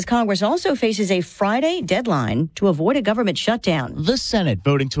 This as Congress also faces a Friday deadline to avoid a government shutdown. The Senate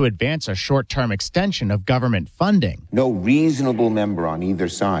voting to advance a short-term extension of government funding. No reasonable member on either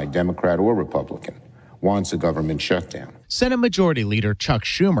side, Democrat or Republican, wants a government shutdown. Senate Majority Leader Chuck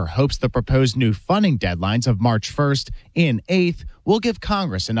Schumer hopes the proposed new funding deadlines of March 1st and 8th will give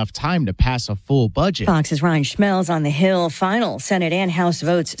Congress enough time to pass a full budget. Fox's Ryan Schmelz on the Hill. Final Senate and House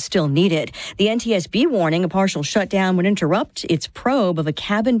votes still needed. The NTSB warning a partial shutdown would interrupt its probe of a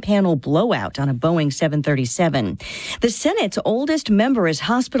cabin panel blowout on a Boeing 737. The Senate's oldest member is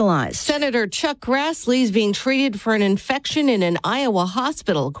hospitalized. Senator Chuck Grassley is being treated for an infection in an Iowa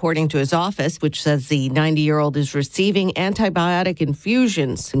hospital, according to his office, which says the 90-year-old is receiving antibiotic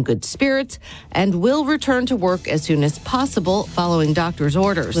infusions in good spirits and will return to work as soon as possible following doctor's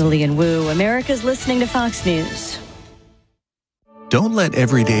orders. Lillian Wu, America's listening to Fox News. Don't let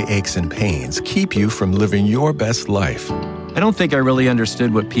everyday aches and pains keep you from living your best life. I don't think I really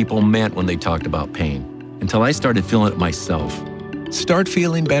understood what people meant when they talked about pain until I started feeling it myself. Start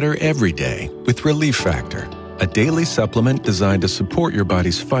feeling better every day with Relief Factor, a daily supplement designed to support your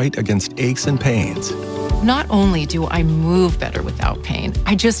body's fight against aches and pains. Not only do I move better without pain,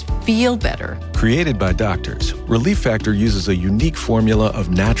 I just feel better. Created by doctors, Relief Factor uses a unique formula of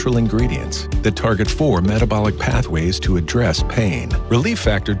natural ingredients that target 4 metabolic pathways to address pain. Relief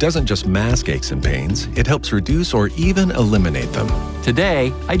Factor doesn't just mask aches and pains, it helps reduce or even eliminate them.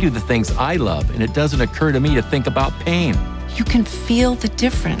 Today, I do the things I love, and it doesn't occur to me to think about pain. You can feel the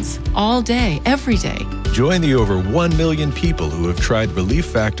difference all day, every day. Join the over 1 million people who have tried Relief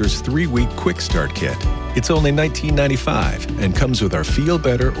Factor's 3-week Quick Start Kit. It's only $19.95 and comes with our Feel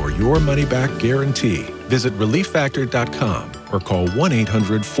Better or Your Money Back guarantee. Visit ReliefFactor.com or call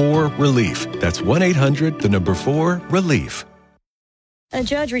 1-800-4RELIEF. That's 1-800-4-RELIEF. A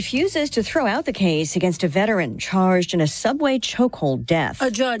judge refuses to throw out the case against a veteran charged in a subway chokehold death.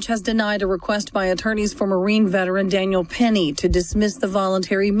 A judge has denied a request by attorneys for Marine veteran Daniel Penny to dismiss the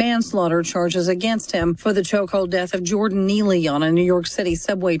voluntary manslaughter charges against him for the chokehold death of Jordan Neely on a New York City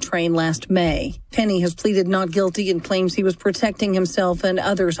subway train last May. Penny has pleaded not guilty and claims he was protecting himself and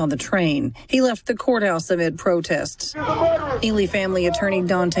others on the train. He left the courthouse amid protests. Neely family attorney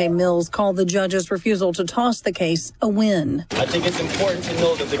Dante Mills called the judge's refusal to toss the case a win. I think it's important to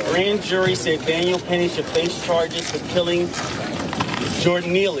know that the grand jury said Daniel Penny should face charges for killing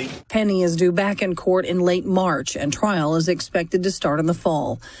Jordan Neely. Penny is due back in court in late March, and trial is expected to start in the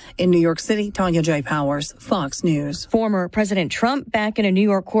fall. In New York City, Tanya J. Powers, Fox News. Former President Trump back in a New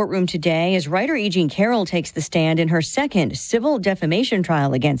York courtroom today as writer E. Jean Carroll takes the stand in her second civil defamation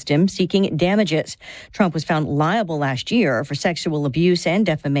trial against him, seeking damages. Trump was found liable last year for sexual abuse and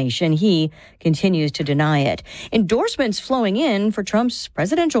defamation. He continues to deny it. Endorsements flowing in for Trump's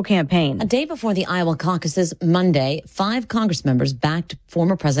presidential campaign. A day before the Iowa caucuses Monday, 5 Congress members backed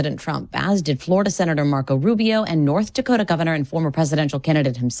former President Trump, as did Florida Senator Marco Rubio and North Dakota Governor and former presidential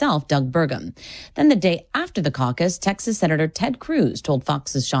candidate himself, Doug Burgum. Then the day after the caucus, Texas Senator Ted Cruz told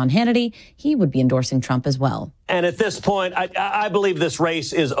Fox's Sean Hannity he would be endorsing Trump as well. And at this point, I believe this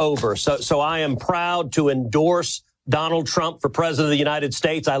race is over. So I am proud to endorse Donald Trump for president of the United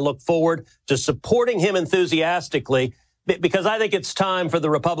States. I look forward to supporting him enthusiastically, because I think it's time for the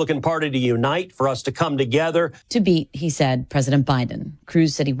Republican Party to unite, for us to come together. To beat, he said, President Biden.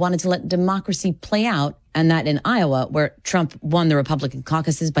 Cruz said he wanted to let democracy play out, and that in Iowa, where Trump won the Republican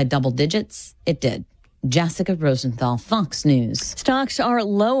caucuses by double digits, it did. Jessica Rosenthal, Fox News. Stocks are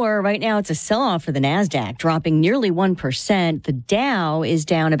lower. Right now, it's a sell-off for the NASDAQ, dropping nearly 1%. The Dow is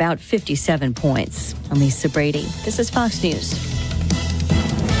down about 57 points. I'm Lisa Brady. This is Fox News.